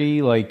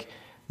security. Like,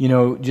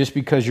 just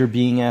because you're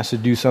being asked to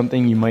do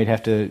something, you might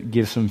have to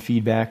give some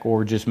feedback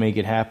or just make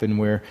it happen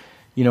where,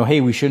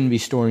 hey, we shouldn't be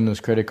storing those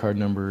credit card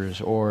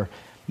numbers, or,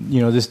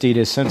 this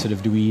data is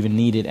sensitive. Do we even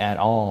need it at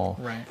all?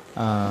 Right.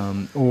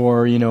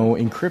 Or,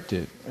 encrypt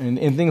it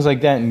and things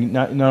like that. And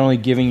not only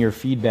giving your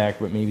feedback,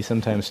 but maybe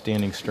sometimes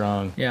standing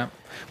strong. Yeah.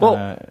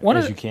 Well,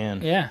 you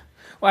can. Yeah.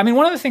 Well, I mean,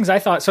 one of the things I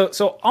thought,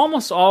 so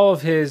almost all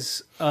of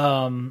his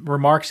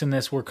remarks in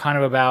this were kind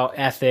of about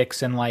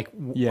ethics and like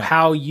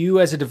how you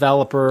as a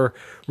developer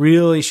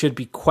really should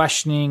be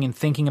questioning and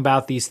thinking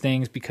about these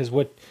things, because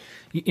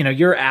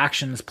your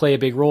actions play a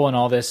big role in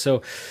all this.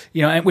 So,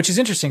 and, which is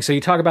interesting. So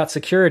you talk about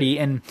security,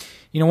 and,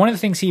 one of the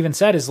things he even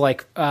said is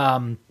like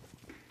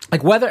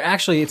whether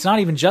actually it's not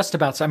even just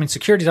about,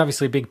 security is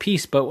obviously a big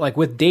piece, but like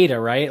with data,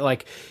 right?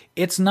 Like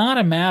it's not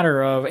a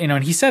matter of,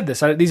 and he said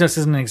this, this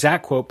isn't an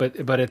exact quote,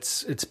 but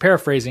it's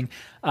paraphrasing.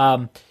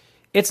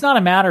 It's not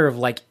a matter of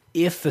like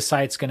if the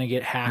site's going to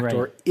get hacked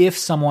or if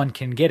someone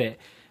can get it.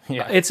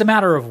 Yeah. It's a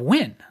matter of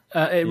when.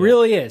 It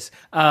really is,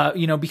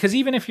 because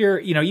even if you're,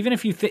 even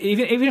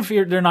if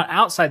they're not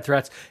outside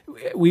threats,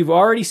 we've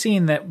already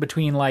seen that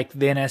between like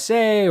the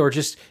NSA or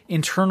just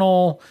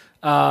internal,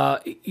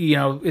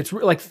 it's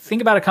like,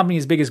 think about a company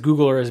as big as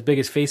Google or as big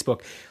as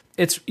Facebook.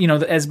 It's,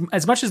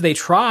 as much as they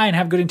try and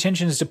have good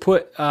intentions to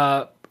put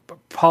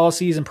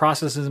policies and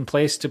processes in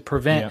place to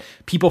prevent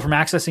people from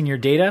accessing your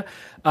data,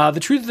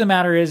 the truth of the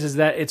matter is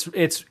that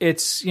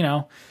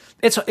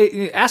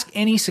ask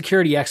any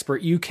security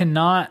expert. You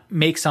cannot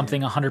make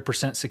something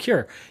 100%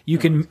 secure. You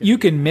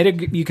can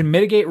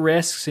mitigate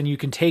risks, and you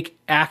can take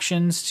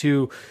actions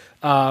to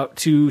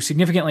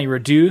significantly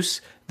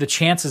reduce the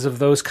chances of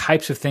those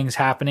types of things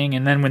happening.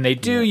 And then when they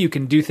do, you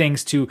can do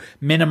things to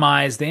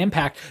minimize the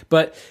impact.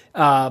 But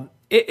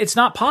it's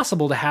not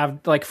possible to have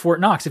like Fort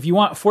Knox. If you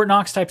want Fort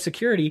Knox type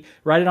security,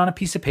 write it on a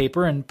piece of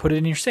paper and put it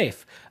in your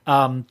safe.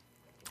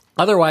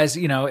 Otherwise,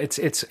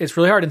 it's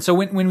really hard. And so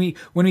when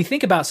we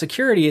think about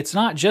security, it's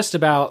not just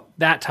about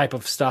that type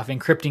of stuff,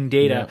 encrypting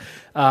data,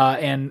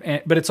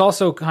 but it's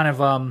also kind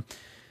of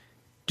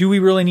do we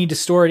really need to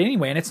store it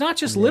anyway? And it's not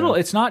just little.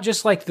 It's not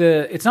just like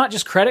it's not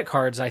just credit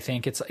cards. I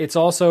think it's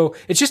also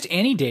just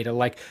any data.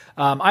 Like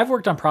I've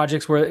worked on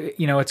projects where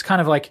it's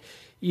kind of like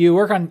you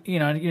work on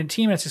in a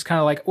team. And it's just kind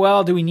of like,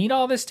 well, do we need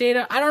all this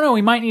data? I don't know.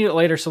 We might need it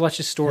later, so let's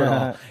just store it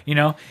all.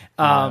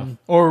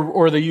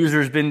 Or the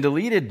user's been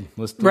deleted.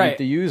 Let's delete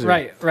the user.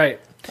 Right.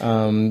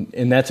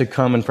 And that's a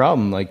common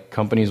problem. Like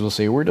companies will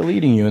say we're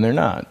deleting you, and they're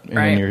not. And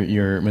then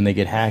you're when they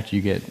get hacked,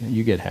 you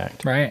get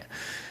hacked. Right.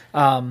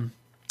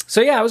 So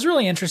yeah, it was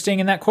really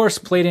interesting, and that course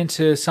played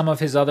into some of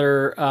his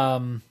other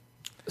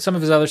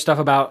stuff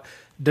about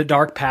the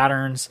dark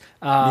patterns.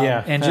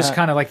 And just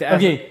kind of like the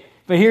okay.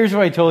 But here's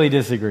where I totally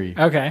disagree.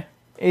 Okay.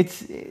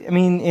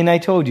 And I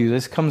told you,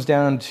 this comes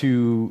down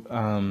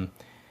to,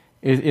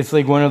 it's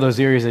like one of those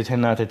areas I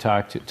tend not to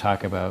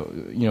talk about.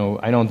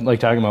 I don't like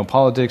talking about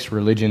politics,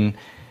 religion,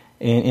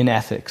 and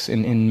ethics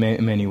in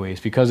many ways,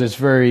 because it's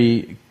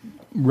very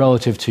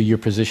relative to your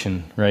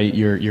position, right?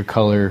 Your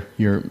color,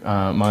 your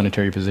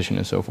monetary position,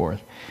 and so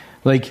forth.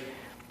 Like,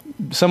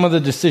 some of the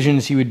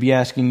decisions he would be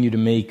asking you to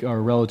make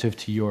are relative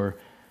to your,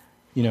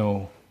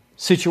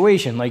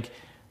 situation. Like,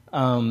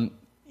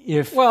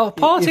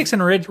 politics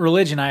and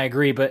religion, I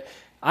agree, but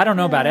I don't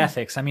know about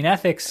ethics. I mean,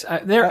 ethics.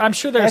 I'm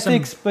sure there's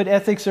ethics, but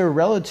ethics are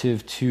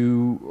relative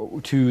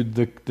to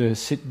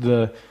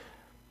the.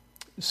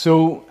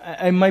 So,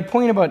 my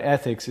point about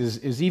ethics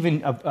is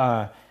even.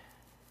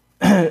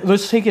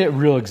 Let's take a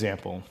real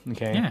example.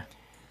 Okay. Yeah.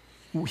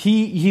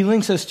 He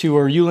links us to,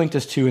 or you linked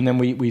us to, and then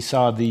we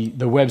saw the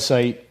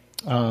website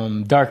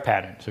Dark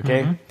Patterns.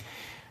 Okay. Mm-hmm.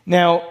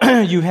 Now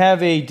you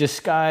have a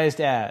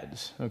disguised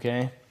ads.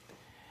 Okay.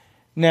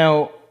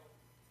 Now,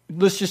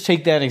 let's just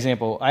take that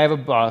example. I have a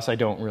boss, I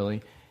don't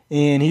really,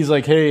 and he's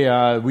like,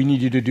 hey, we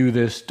need you to do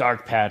this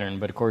dark pattern.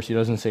 But of course, he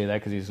doesn't say that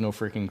because he has no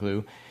freaking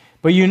clue.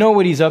 But you know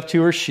what he's up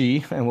to, or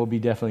she, and we'll be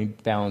definitely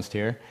balanced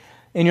here.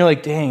 And you're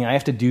like, dang, I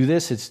have to do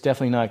this? It's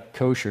definitely not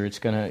kosher. It's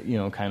going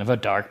to, kind of a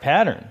dark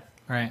pattern.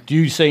 Right. Do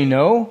you say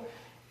no?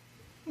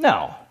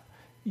 No.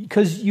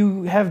 Because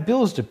you have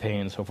bills to pay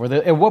and so forth.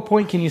 At what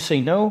point can you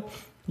say no?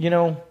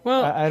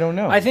 Well, I don't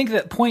know. I think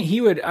the point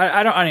he would,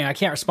 I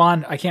can't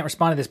respond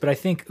to this, but I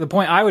think the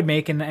point I would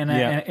make and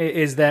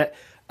is that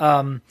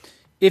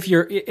if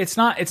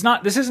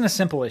this isn't a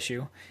simple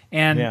issue,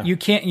 and you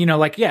can't,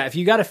 if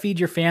you got to feed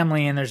your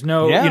family and there's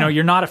no,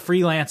 you're not a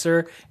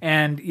freelancer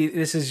and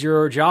this is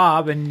your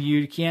job and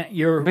you can't,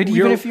 but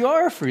even if you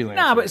are a freelancer.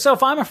 Nah, but so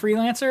if I'm a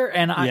freelancer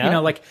and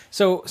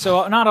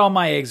so not all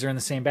my eggs are in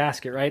the same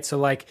basket, right? So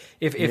like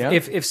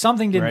if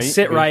something didn't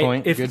sit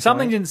right,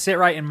 didn't sit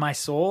right in my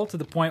soul to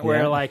the point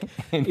where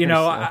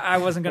I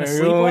wasn't going to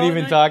sleep. We won't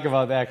even talk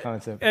about that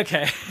concept.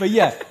 Okay. But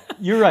yeah,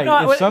 you're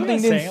right. If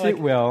something didn't sit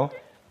well,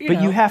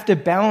 but you have to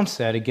balance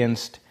that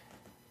against,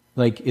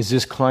 like, is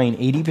this client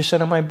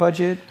 80% of my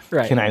budget?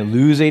 Right. Can I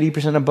lose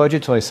 80% of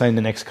budget till I sign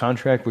the next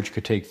contract, which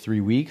could take 3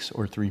 weeks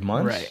or 3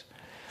 months? Right.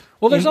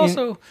 Well, there's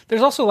also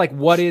like,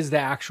 what is the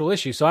actual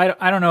issue? So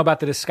I don't know about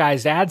the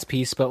disguised ads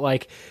piece, but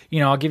like,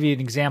 I'll give you an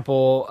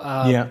example.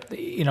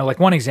 Like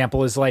one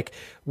example is like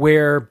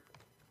where,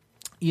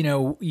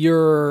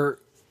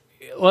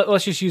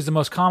 let's just use the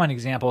most common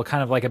example,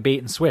 kind of like a bait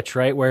and switch,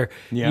 right? Where,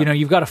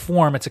 you've got a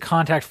form, it's a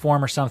contact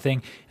form or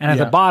something. And at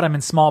the bottom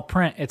in small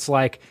print, it's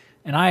like,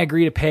 and I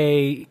agree to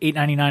pay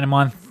 $8.99 a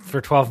month for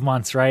 12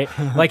 months, right?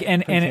 Like,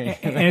 and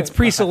it's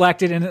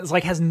pre-selected and it's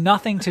like, has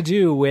nothing to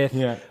do with,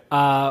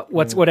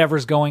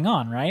 whatever's going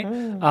on,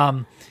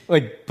 right?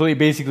 Like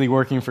basically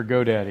working for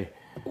GoDaddy.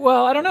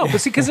 Well, I don't know,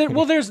 but see,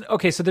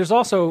 there's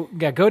also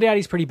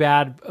GoDaddy's pretty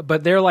bad,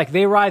 but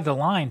they ride the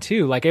line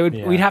too. Like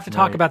we'd have to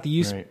talk about the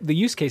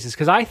use cases,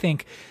 because I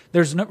think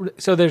there's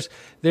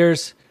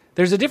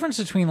a difference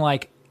between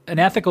like an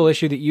ethical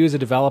issue that you as a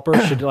developer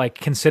should like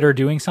consider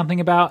doing something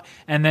about,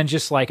 and then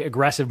just like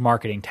aggressive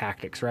marketing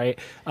tactics, right?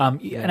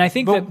 And I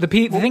think that the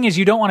thing is,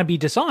 you don't want to be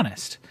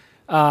dishonest.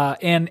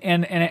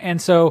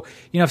 And so,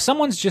 if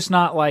someone's just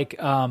not like,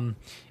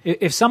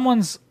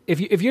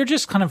 if you're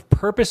just kind of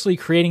purposely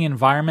creating an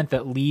environment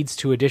that leads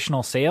to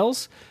additional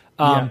sales,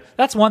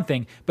 that's one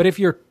thing. But if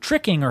you're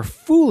tricking or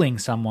fooling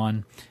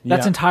someone,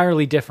 that's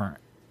entirely different,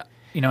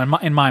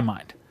 in my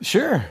mind.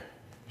 Sure.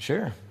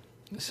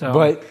 So,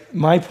 but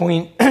my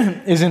point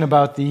isn't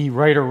about the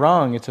right or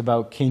wrong. It's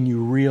about, can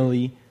you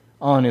really,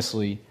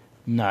 honestly,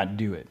 not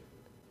do it?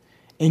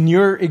 And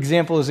your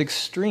example is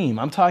extreme.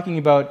 I'm talking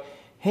about,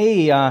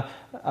 hey,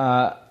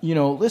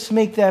 let's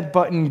make that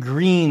button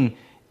green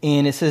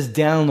and it says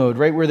download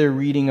right where they're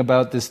reading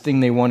about this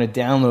thing they want to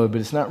download, but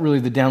it's not really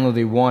the download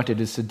they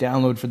wanted. It's the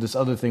download for this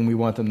other thing we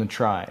want them to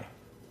try.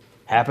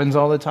 Happens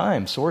all the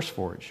time.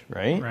 SourceForge,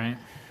 right? Right.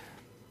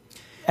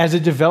 As a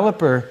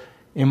developer,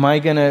 am I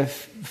going to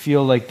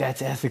feel like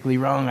that's ethically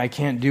wrong? I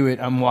can't do it.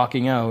 I'm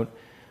walking out.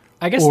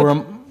 I guess, or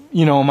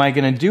am I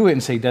going to do it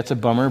and say that's a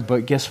bummer?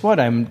 But guess what?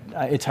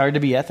 It's hard to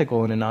be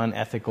ethical in a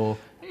non-ethical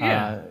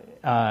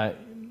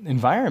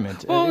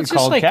environment. Well, it's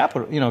called like,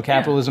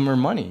 capitalism or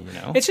money.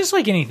 It's just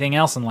like anything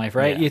else in life,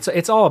 right? Yeah.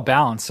 It's all a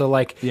balance. So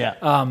like,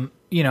 and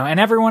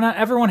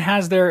everyone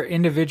has their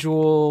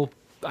individual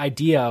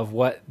idea of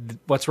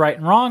what's right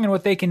and wrong and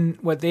what they can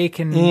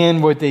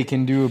and what they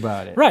can do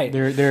about it. Right.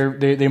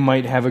 They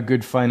might have a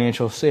good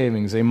financial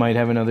savings. They might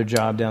have another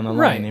job down the line.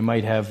 Right. They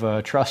might have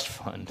a trust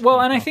fund. Well,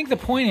 and I think the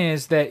point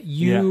is that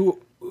you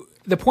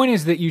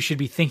should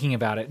be thinking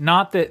about it,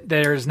 not that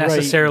there's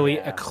necessarily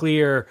a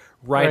clear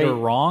right or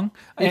wrong.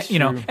 It's true.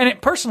 And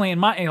it, personally, in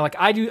my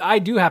I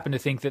do happen to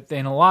think that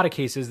in a lot of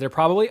cases there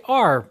probably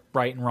are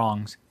right and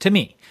wrongs to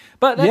me,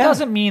 but that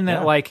doesn't mean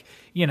that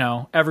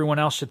everyone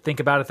else should think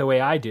about it the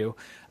way I do.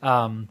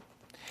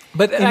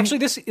 But actually,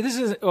 this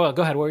is. Oh,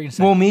 go ahead. What were you going to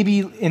say? Well,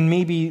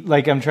 maybe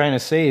like I'm trying to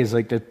say is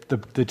like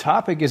the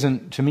topic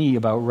isn't to me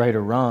about right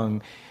or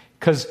wrong,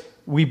 because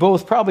we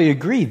both probably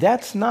agree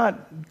that's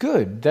not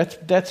good.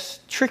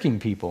 That's tricking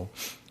people.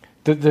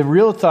 The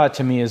real thought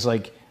to me is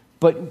like,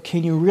 but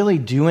can you really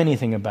do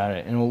anything about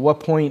it? And at what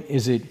point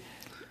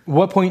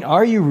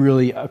are you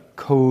really a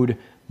code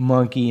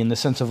monkey in the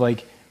sense of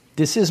like,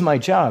 this is my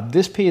job,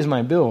 this pays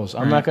my bills.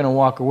 I'm not going to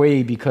walk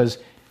away because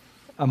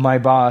my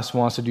boss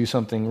wants to do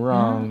something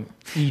wrong,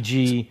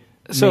 e.g.,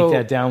 make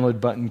that download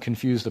button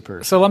confuse the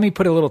person. So let me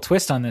put a little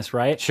twist on this,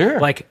 right?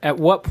 Sure. Like, at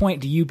what point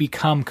do you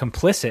become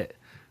complicit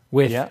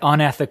with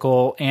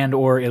unethical and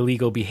or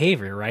illegal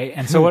behavior, right?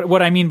 And so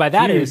what I mean by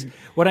that is you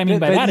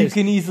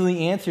can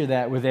easily answer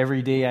that with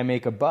every day I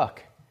make a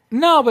buck.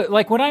 No, but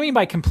like what I mean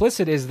by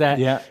complicit is that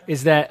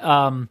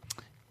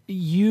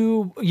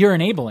you're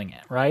enabling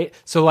it, right?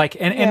 So like,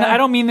 and I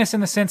don't mean this in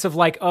the sense of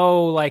like,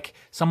 oh, like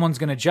someone's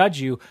going to judge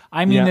you.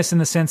 I mean this in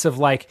the sense of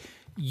like,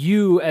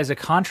 you as a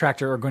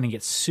contractor are going to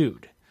get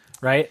sued,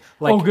 right?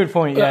 Like, good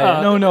point.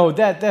 No,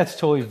 that's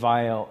totally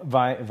viable.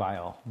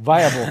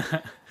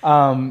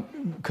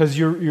 Because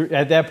you're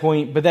at that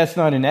point, but that's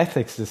not an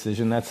ethics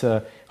decision. That's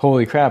a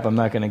holy crap, I'm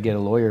not going to get a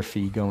lawyer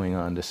fee going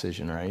on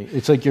decision, right?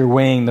 It's like you're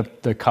weighing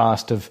the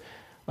cost of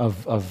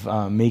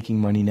making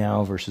money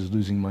now versus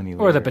losing money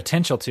later. Or the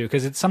potential to,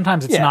 because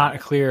sometimes it's not a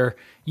clear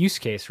use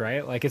case,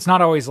 right? Like it's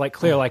not always like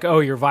clear, like, oh,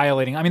 you're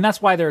violating. I mean,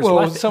 that's why there's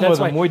some of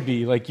them would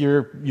be like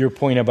your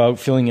point about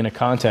filling in a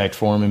contact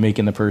form and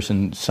making the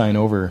person sign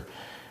over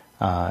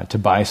to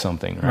buy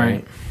something,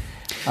 right?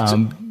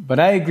 But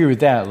I agree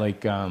with that.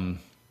 Like, who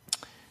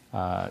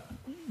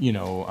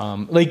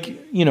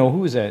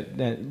was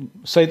that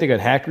site that got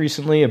hacked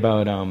recently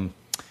about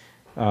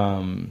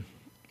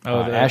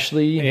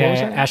Ashley? Yeah, what was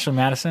that? Ashley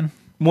Madison.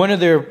 One of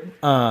their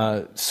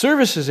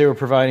services they were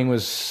providing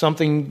was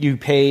something you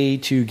pay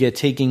to get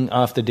taken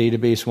off the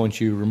database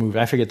once you remove.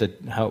 I forget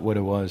what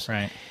it was.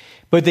 Right.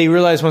 But they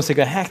realized once they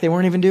got hacked, they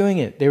weren't even doing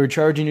it. They were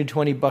charging you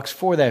 $20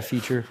 for that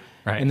feature,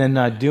 and then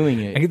not doing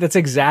it. I think that's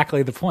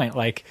exactly the point.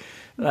 Like,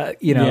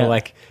 like,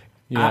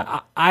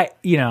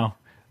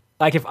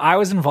 like if I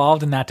was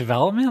involved in that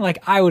development,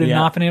 like I would have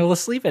not been able to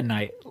sleep at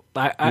night.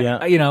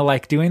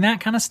 Like doing that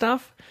kind of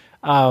stuff.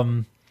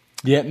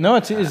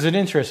 It's an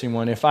interesting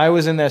one. If I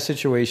was in that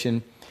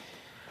situation,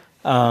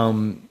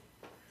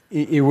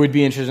 it would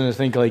be interesting to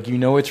think like,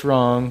 it's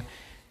wrong.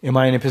 Am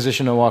I in a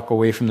position to walk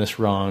away from this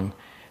wrong?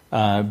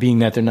 Being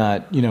that they're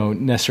not,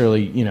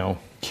 necessarily,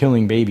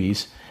 killing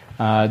babies.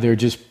 They're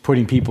just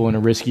putting people in a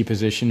risky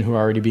position who are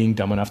already being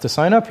dumb enough to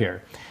sign up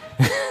here.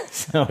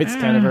 So it's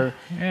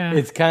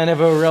kind of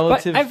a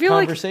relative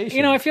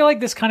conversation. I feel like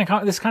this kind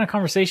of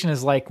conversation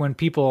is like when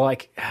people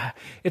like,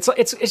 it's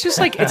just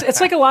like it's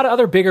like a lot of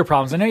other bigger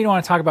problems. I know you don't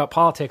want to talk about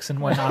politics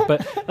and whatnot,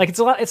 but like it's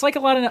like a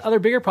lot of other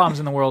bigger problems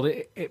in the world.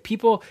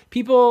 People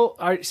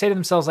say to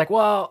themselves like,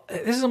 well,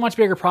 this is a much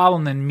bigger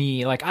problem than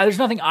me. Like there's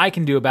nothing I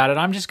can do about it.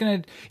 I'm just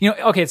gonna,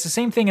 okay. It's the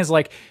same thing as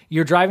like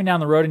you're driving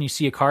down the road and you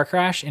see a car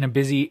crash in a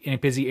busy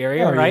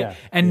area, right? Yeah,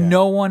 and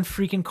no one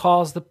freaking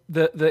calls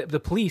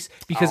the police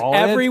because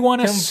everyone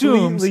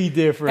assumes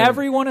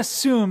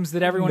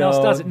that everyone else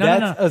does it.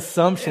 That's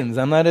assumptions.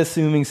 I'm not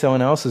assuming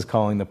someone else is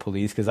calling the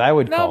police because I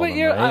would call them.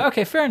 Right?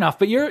 Okay, fair enough.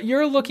 But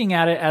you're looking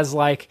at it as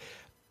like,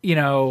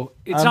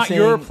 it's not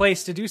your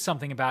place to do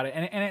something about it,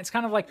 and it's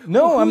kind of like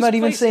no, I'm not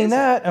even saying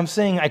that. I'm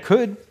saying I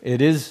could.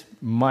 It is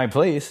my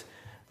place,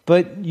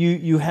 but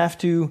you have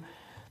to.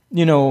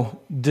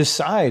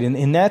 Decide.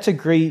 And that's a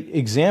great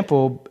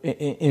example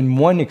in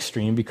one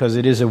extreme because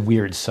it is a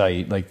weird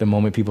site. Like the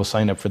moment people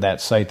signed up for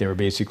that site, they were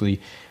basically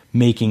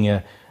making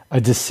a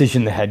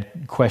decision that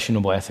had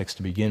questionable ethics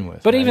to begin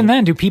with. But even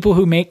then, do people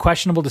who make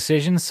questionable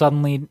decisions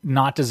suddenly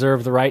not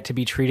deserve the right to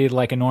be treated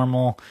like a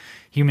normal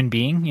human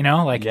being?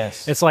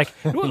 Yes. It's like,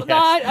 well, no,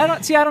 I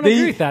don't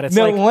agree with that. It's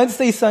once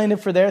they signed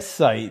up for their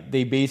site,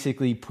 they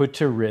basically put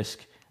to risk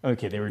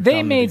Okay, they were. They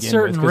dumb made to begin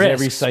certain with, 'cause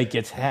every risks. site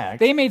gets hacked.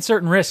 They made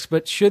certain risks,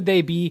 but should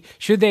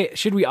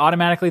we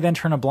automatically then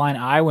turn a blind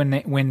eye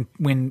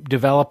when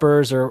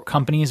developers or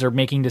companies are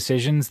making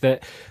decisions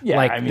that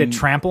that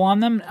trample on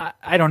them?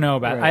 I don't know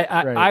about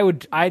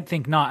it. I'd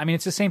think not. I mean,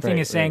 it's the same thing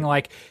as saying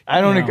like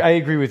I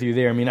agree with you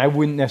there. I mean, I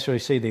wouldn't necessarily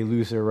say they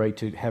lose their right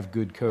to have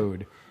good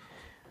code.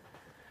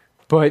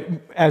 But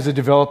as a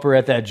developer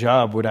at that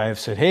job, would I have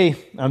said, "Hey,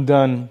 I'm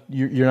done.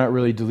 You're not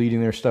really deleting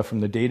their stuff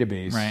from the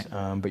database,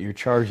 right. But you're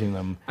charging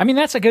them." I mean,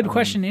 that's a good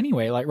question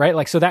anyway. Like, right?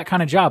 Like, so that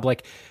kind of job.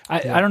 Like,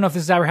 I don't know if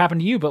this has ever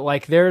happened to you, but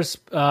like, there's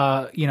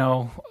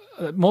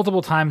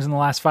multiple times in the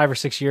last 5 or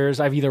 6 years,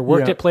 I've either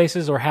worked at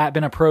places or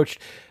been approached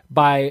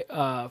by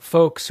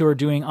folks who are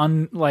doing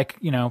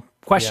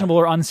questionable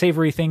or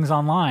unsavory things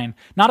online.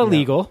 Not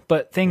illegal,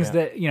 but things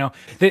that,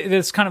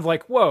 that's kind of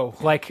like, whoa,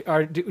 like,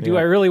 do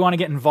I really want to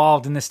get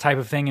involved in this type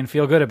of thing and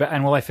feel good about,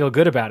 and will I feel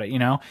good about it,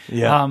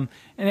 Yeah.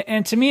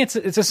 And to me, it's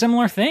a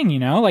similar thing,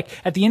 like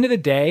at the end of the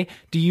day,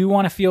 do you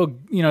want to feel,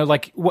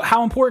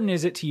 how important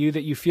is it to you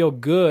that you feel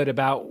good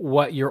about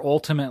what you're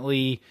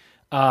ultimately,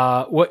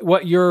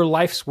 what your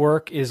life's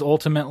work is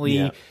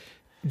ultimately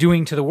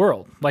doing to the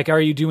world? Like, are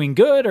you doing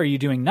good? Are you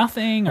doing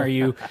nothing? Are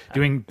you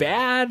doing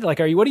bad? Like,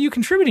 what are you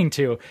contributing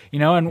to?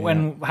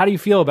 And how do you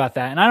feel about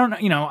that? And I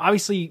don't know,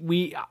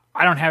 obviously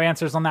I don't have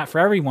answers on that for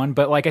everyone,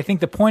 but like, I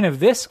think the point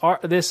of this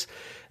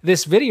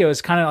video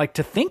is kind of like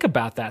to think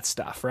about that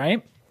stuff,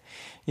 right?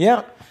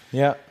 Yeah.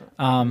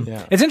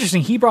 It's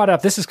interesting. He brought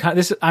up,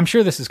 I'm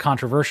sure this is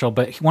controversial,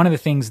 but one of the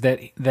things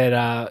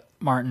that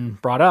Martin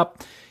brought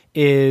up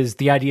is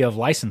the idea of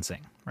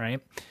licensing, right?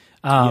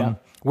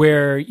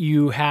 Where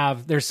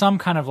there's some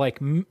kind of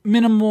like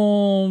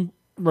minimal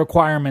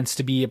requirements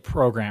to be a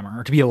programmer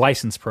or to be a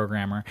licensed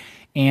programmer.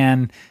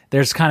 And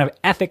there's kind of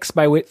ethics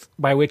by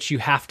which you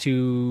have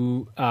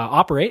to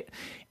operate.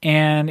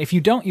 And if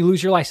you don't, you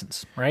lose your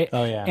license, right?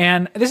 Oh yeah.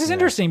 And this is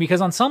interesting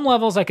because on some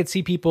levels I could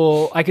see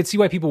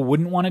why people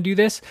wouldn't want to do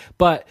this.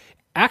 But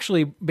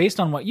actually, based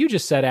on what you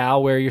just said,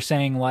 Al, where you're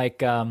saying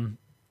like,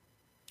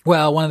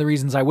 well, one of the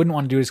reasons I wouldn't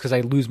want to do it is because I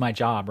lose my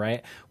job,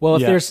 right?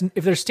 Well, if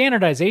there's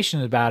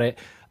standardization about it,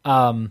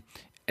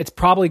 it's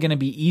probably going to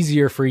be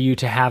easier for you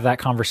to have that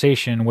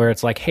conversation where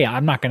it's like, hey,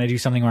 I'm not going to do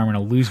something where I'm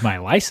going to lose my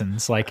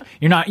license. Like,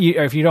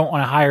 if you don't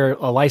want to hire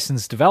a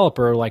licensed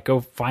developer, like go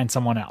find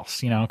someone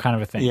else, kind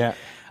of a thing. Yeah.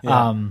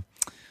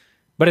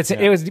 But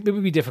it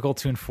would be difficult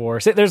to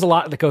enforce. There's a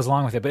lot that goes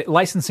along with it, but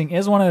licensing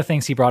is one of the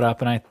things he brought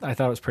up, and I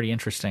thought it was pretty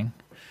interesting.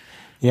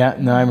 Yeah,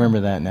 no, I remember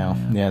that now.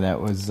 Yeah, that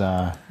was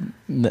that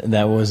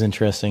was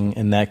interesting,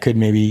 and that could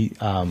maybe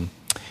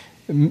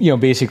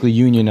basically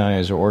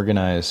unionize or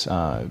organize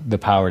the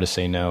power to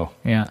say no.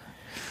 Yeah.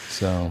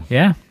 So.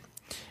 Yeah.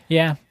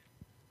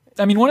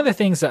 I mean, one of the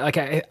things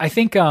that I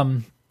think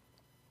one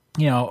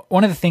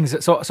of the things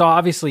that so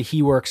obviously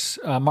he works.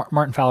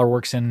 Martin Fowler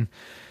works in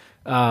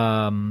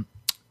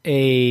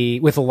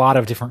with a lot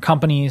of different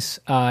companies.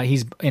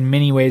 He's in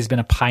many ways been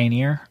a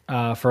pioneer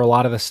for a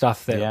lot of the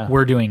stuff that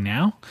we're doing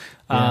now.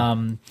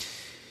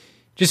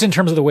 Just in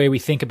terms of the way we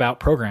think about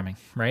programming,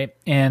 right?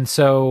 And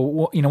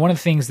so, one of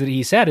the things that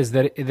he said is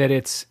that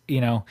it's,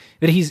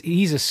 that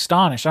he's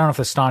astonished. I don't know if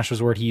astonished was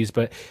the word he used,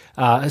 but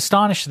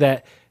astonished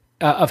that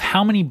of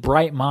how many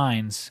bright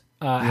minds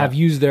have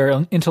used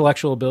their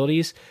intellectual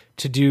abilities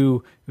to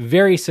do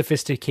very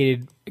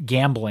sophisticated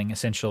gambling,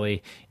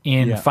 essentially,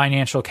 in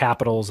financial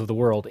capitals of the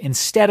world,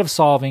 instead of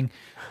solving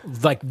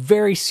like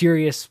very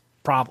serious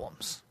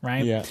problems,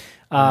 right? Yeah.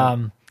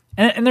 And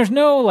there's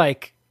no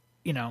like,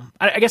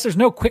 I guess there's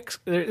no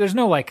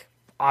like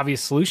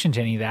obvious solution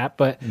to any of that,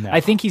 but I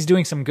think he's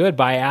doing some good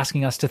by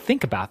asking us to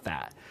think about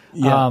that.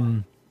 Yeah.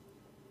 And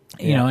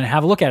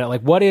have a look at it.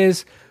 Like, what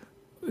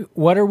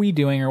are we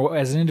doing, or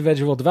as an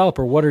individual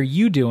developer, what are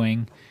you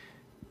doing?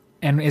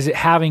 And is it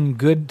having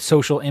good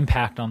social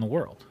impact on the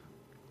world?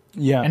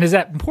 Yeah. And is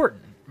that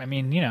important? I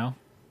mean,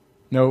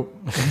 Nope.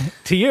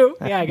 To you?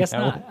 Yeah, I guess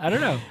not. I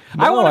don't know.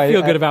 No, I want to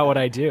feel good about what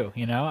I do.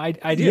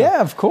 I do.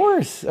 Yeah, of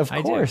course.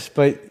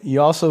 But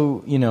you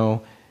also,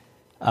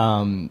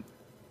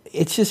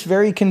 it's just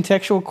very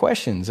contextual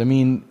questions. I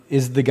mean,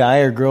 is the guy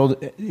or girl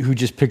who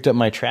just picked up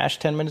my trash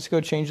 10 minutes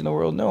ago changing the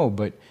world? No,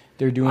 but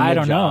they're doing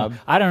their job.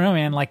 I don't know,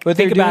 man. Like, but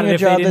think about it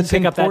if they didn't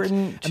pick up that.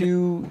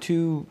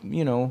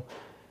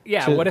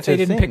 Yeah, what if they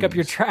didn't pick up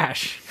your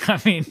trash? I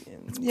mean,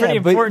 it's pretty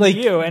important to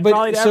you and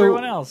probably to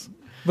everyone else.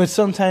 But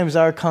sometimes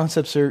our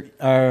concepts and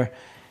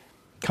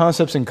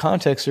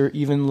contexts are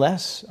even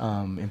less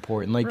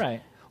important. Like,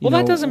 right. Well,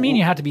 that doesn't mean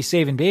you have to be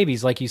saving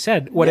babies, like you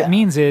said. What it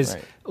means is,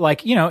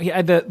 like,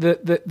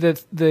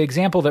 the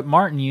example that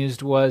Martin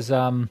used was,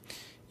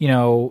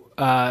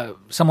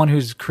 someone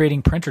who's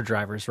creating printer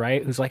drivers,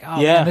 right? Who's like,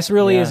 man, this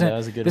really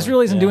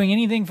isn't doing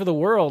anything for the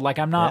world. Like,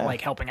 I'm not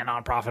like helping a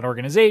nonprofit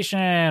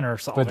organization or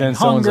solving hunger. But then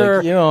someone's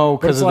like,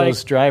 because of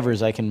those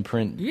drivers, I can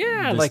print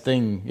this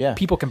thing. Yeah,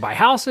 people can buy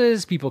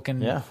houses. People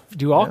can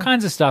do all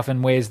kinds of stuff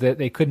in ways that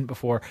they couldn't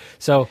before.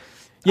 So.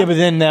 Yeah, but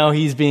then now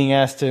he's being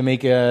asked to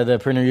make the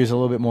printer use a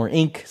little bit more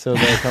ink so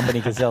the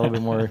company can sell a little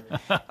bit more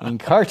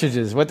ink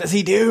cartridges. What does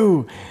he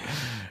do?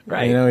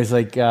 Right. You know, it's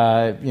like,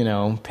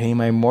 pay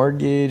my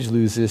mortgage,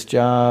 lose this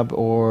job,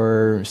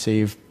 or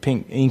save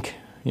pink ink.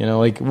 You know,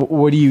 like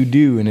what do you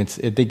do? And I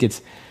think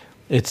it's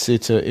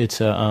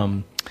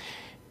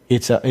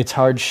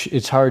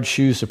hard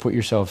shoes to put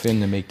yourself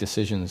in to make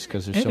decisions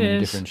because there's so many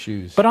different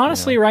shoes. But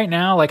honestly, right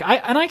now, like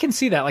I can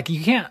see that. Like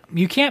you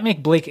can't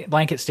make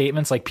blanket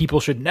statements like people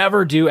should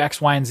never do X,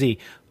 Y, and Z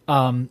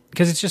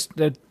because it's just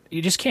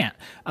you just can't.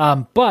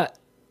 But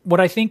what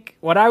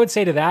I would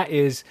say to that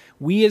is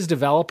we as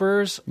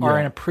developers are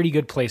in a pretty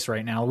good place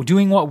right now. We're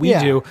doing what we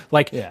do.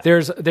 Like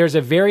there's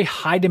a very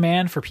high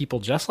demand for people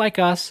just like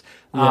us.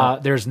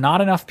 There's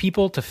not enough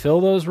people to fill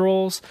those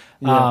roles.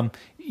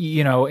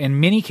 In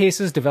many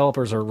cases,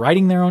 developers are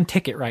writing their own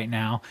ticket right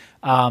now.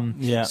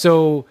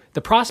 So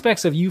the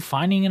prospects of you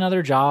finding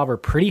another job are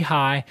pretty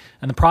high,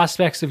 and the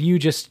prospects of you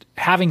just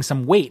having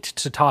some weight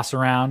to toss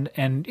around.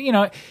 And,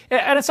 and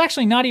it's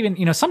actually not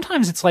even,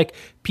 sometimes it's like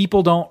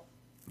people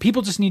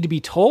just need to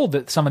be told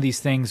that some of these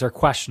things are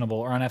questionable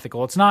or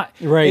unethical. It's not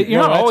right. You're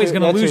not always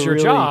going to lose your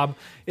job.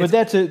 But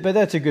that's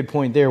a good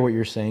point there. What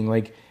you're saying,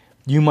 like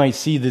you might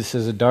see this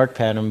as a dark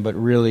pattern, but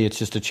really it's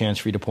just a chance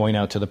for you to point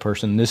out to the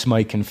person this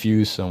might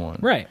confuse someone.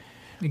 Right.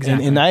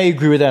 Exactly. And I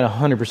agree with that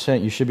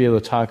 100%. You should be able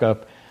to talk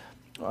up.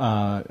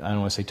 I don't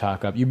want to say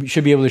talk up. You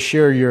should be able to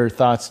share your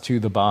thoughts to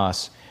the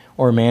boss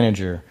or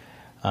manager.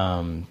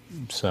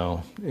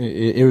 So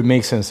it would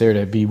make sense there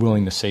to be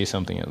willing to say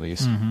something at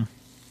least.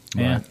 Mm-hmm.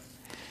 Yeah.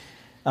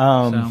 So,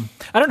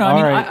 I don't know. I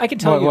mean, right. I can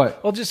tell you.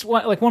 What? Well, just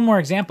one more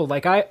example.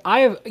 Like I've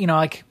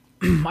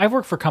I've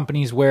worked for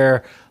companies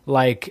where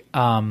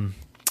and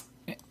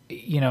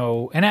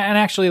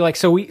actually like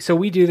so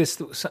we do this.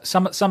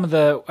 Some of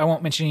the I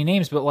won't mention any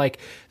names, but like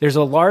there's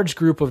a large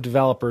group of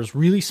developers,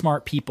 really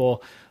smart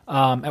people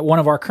at one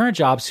of our current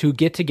jobs who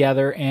get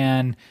together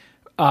and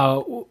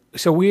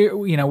so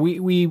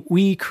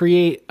we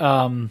create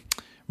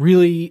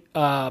really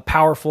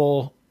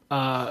powerful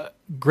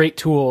great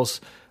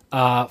tools.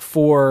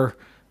 For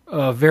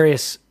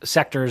various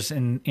sectors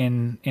in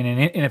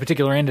a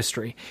particular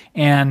industry.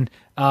 And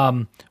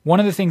one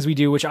of the things we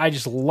do, which I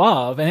just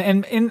love,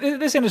 and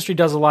this industry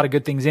does a lot of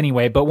good things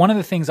anyway, but one of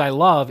the things I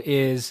love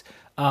is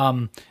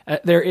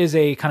there is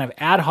a kind of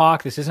ad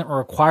hoc, this isn't a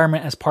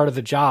requirement as part of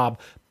the job,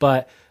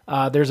 but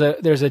there's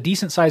a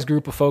decent sized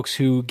group of folks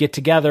who get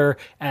together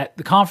at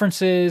the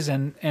conferences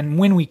and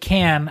when we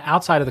can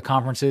outside of the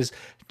conferences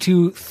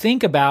to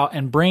think about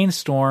and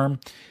brainstorm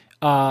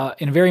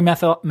in a very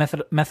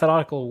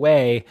methodical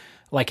way,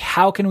 like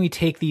how can we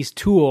take these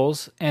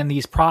tools and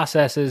these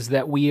processes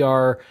that we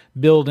are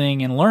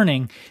building and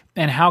learning,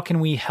 and how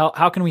can we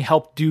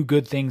help do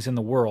good things in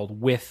the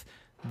world with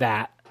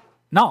that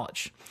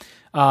knowledge?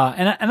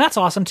 And that's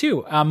awesome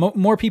too.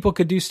 More people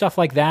could do stuff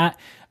like that,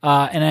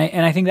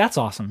 and I think that's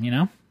awesome.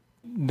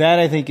 That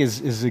I think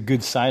is a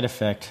good side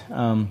effect,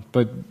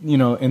 but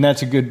and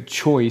that's a good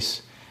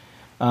choice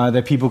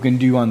that people can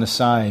do on the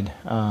side.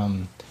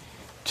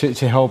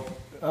 To help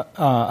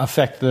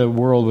affect the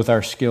world with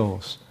our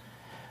skills.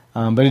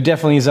 But it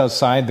definitely is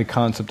outside the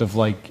concept of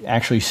like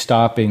actually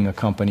stopping a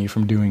company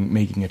from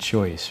making a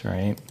choice,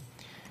 right?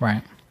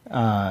 Right.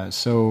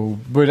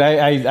 But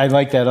I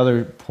like that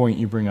other point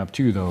you bring up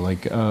too, though,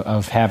 like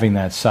of having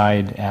that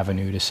side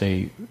avenue to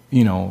say,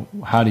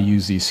 how to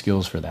use these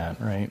skills for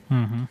that, right?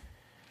 Mm-hmm.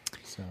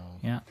 So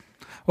yeah.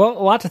 Well,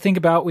 a lot to think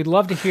about. We'd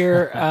love to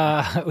hear.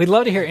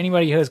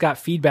 Anybody who has got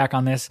feedback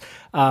on this.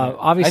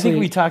 Obviously, I think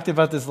we talked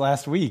about this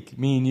last week,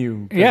 me and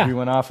you. Yeah, we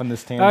went off on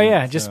this tangent. Oh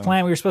yeah, just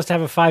plan. We were supposed to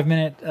have a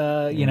 5-minute,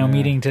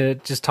 meeting to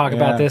just talk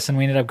about this, and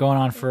we ended up going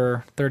on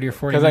for 30 or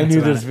 40 minutes. Because I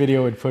knew this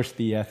video would push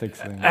the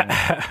ethics thing.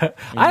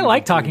 I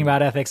like talking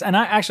about ethics, and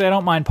I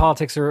don't mind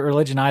politics or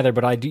religion either.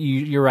 But I do.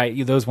 You're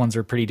right. Those ones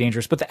are pretty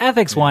dangerous. But the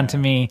ethics one, to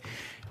me,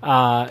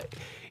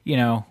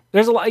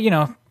 there's a lot.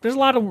 There's a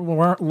lot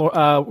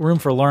of room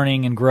for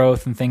learning and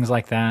growth and things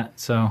like that.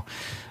 So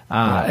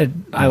I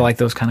like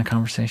those kind of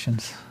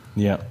conversations.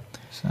 Yeah.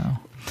 So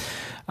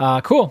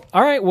cool.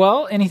 All right.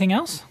 Well, anything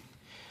else?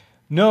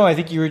 No, I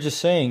think you were just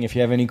saying if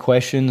you have any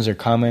questions or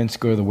comments,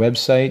 go to the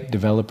website,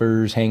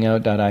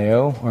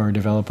 developershangout.io or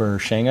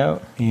Developers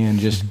Hangout, and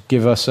just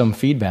give us some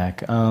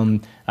feedback.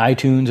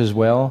 iTunes as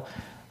well.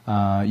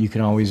 You can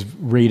always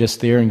rate us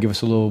there and give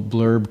us a little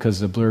blurb because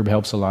the blurb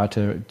helps a lot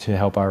to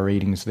help our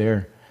ratings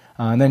there.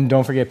 And then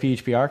don't forget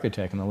PHP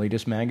Architect in the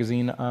latest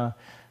magazine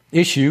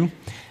issue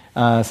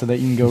so that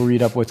you can go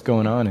read up what's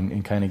going on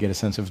and kind of get a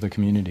sense of the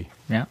community.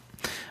 Yeah.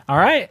 All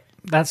right.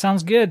 That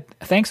sounds good.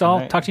 Thanks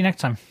all. Talk to you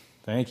next time.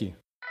 Thank you.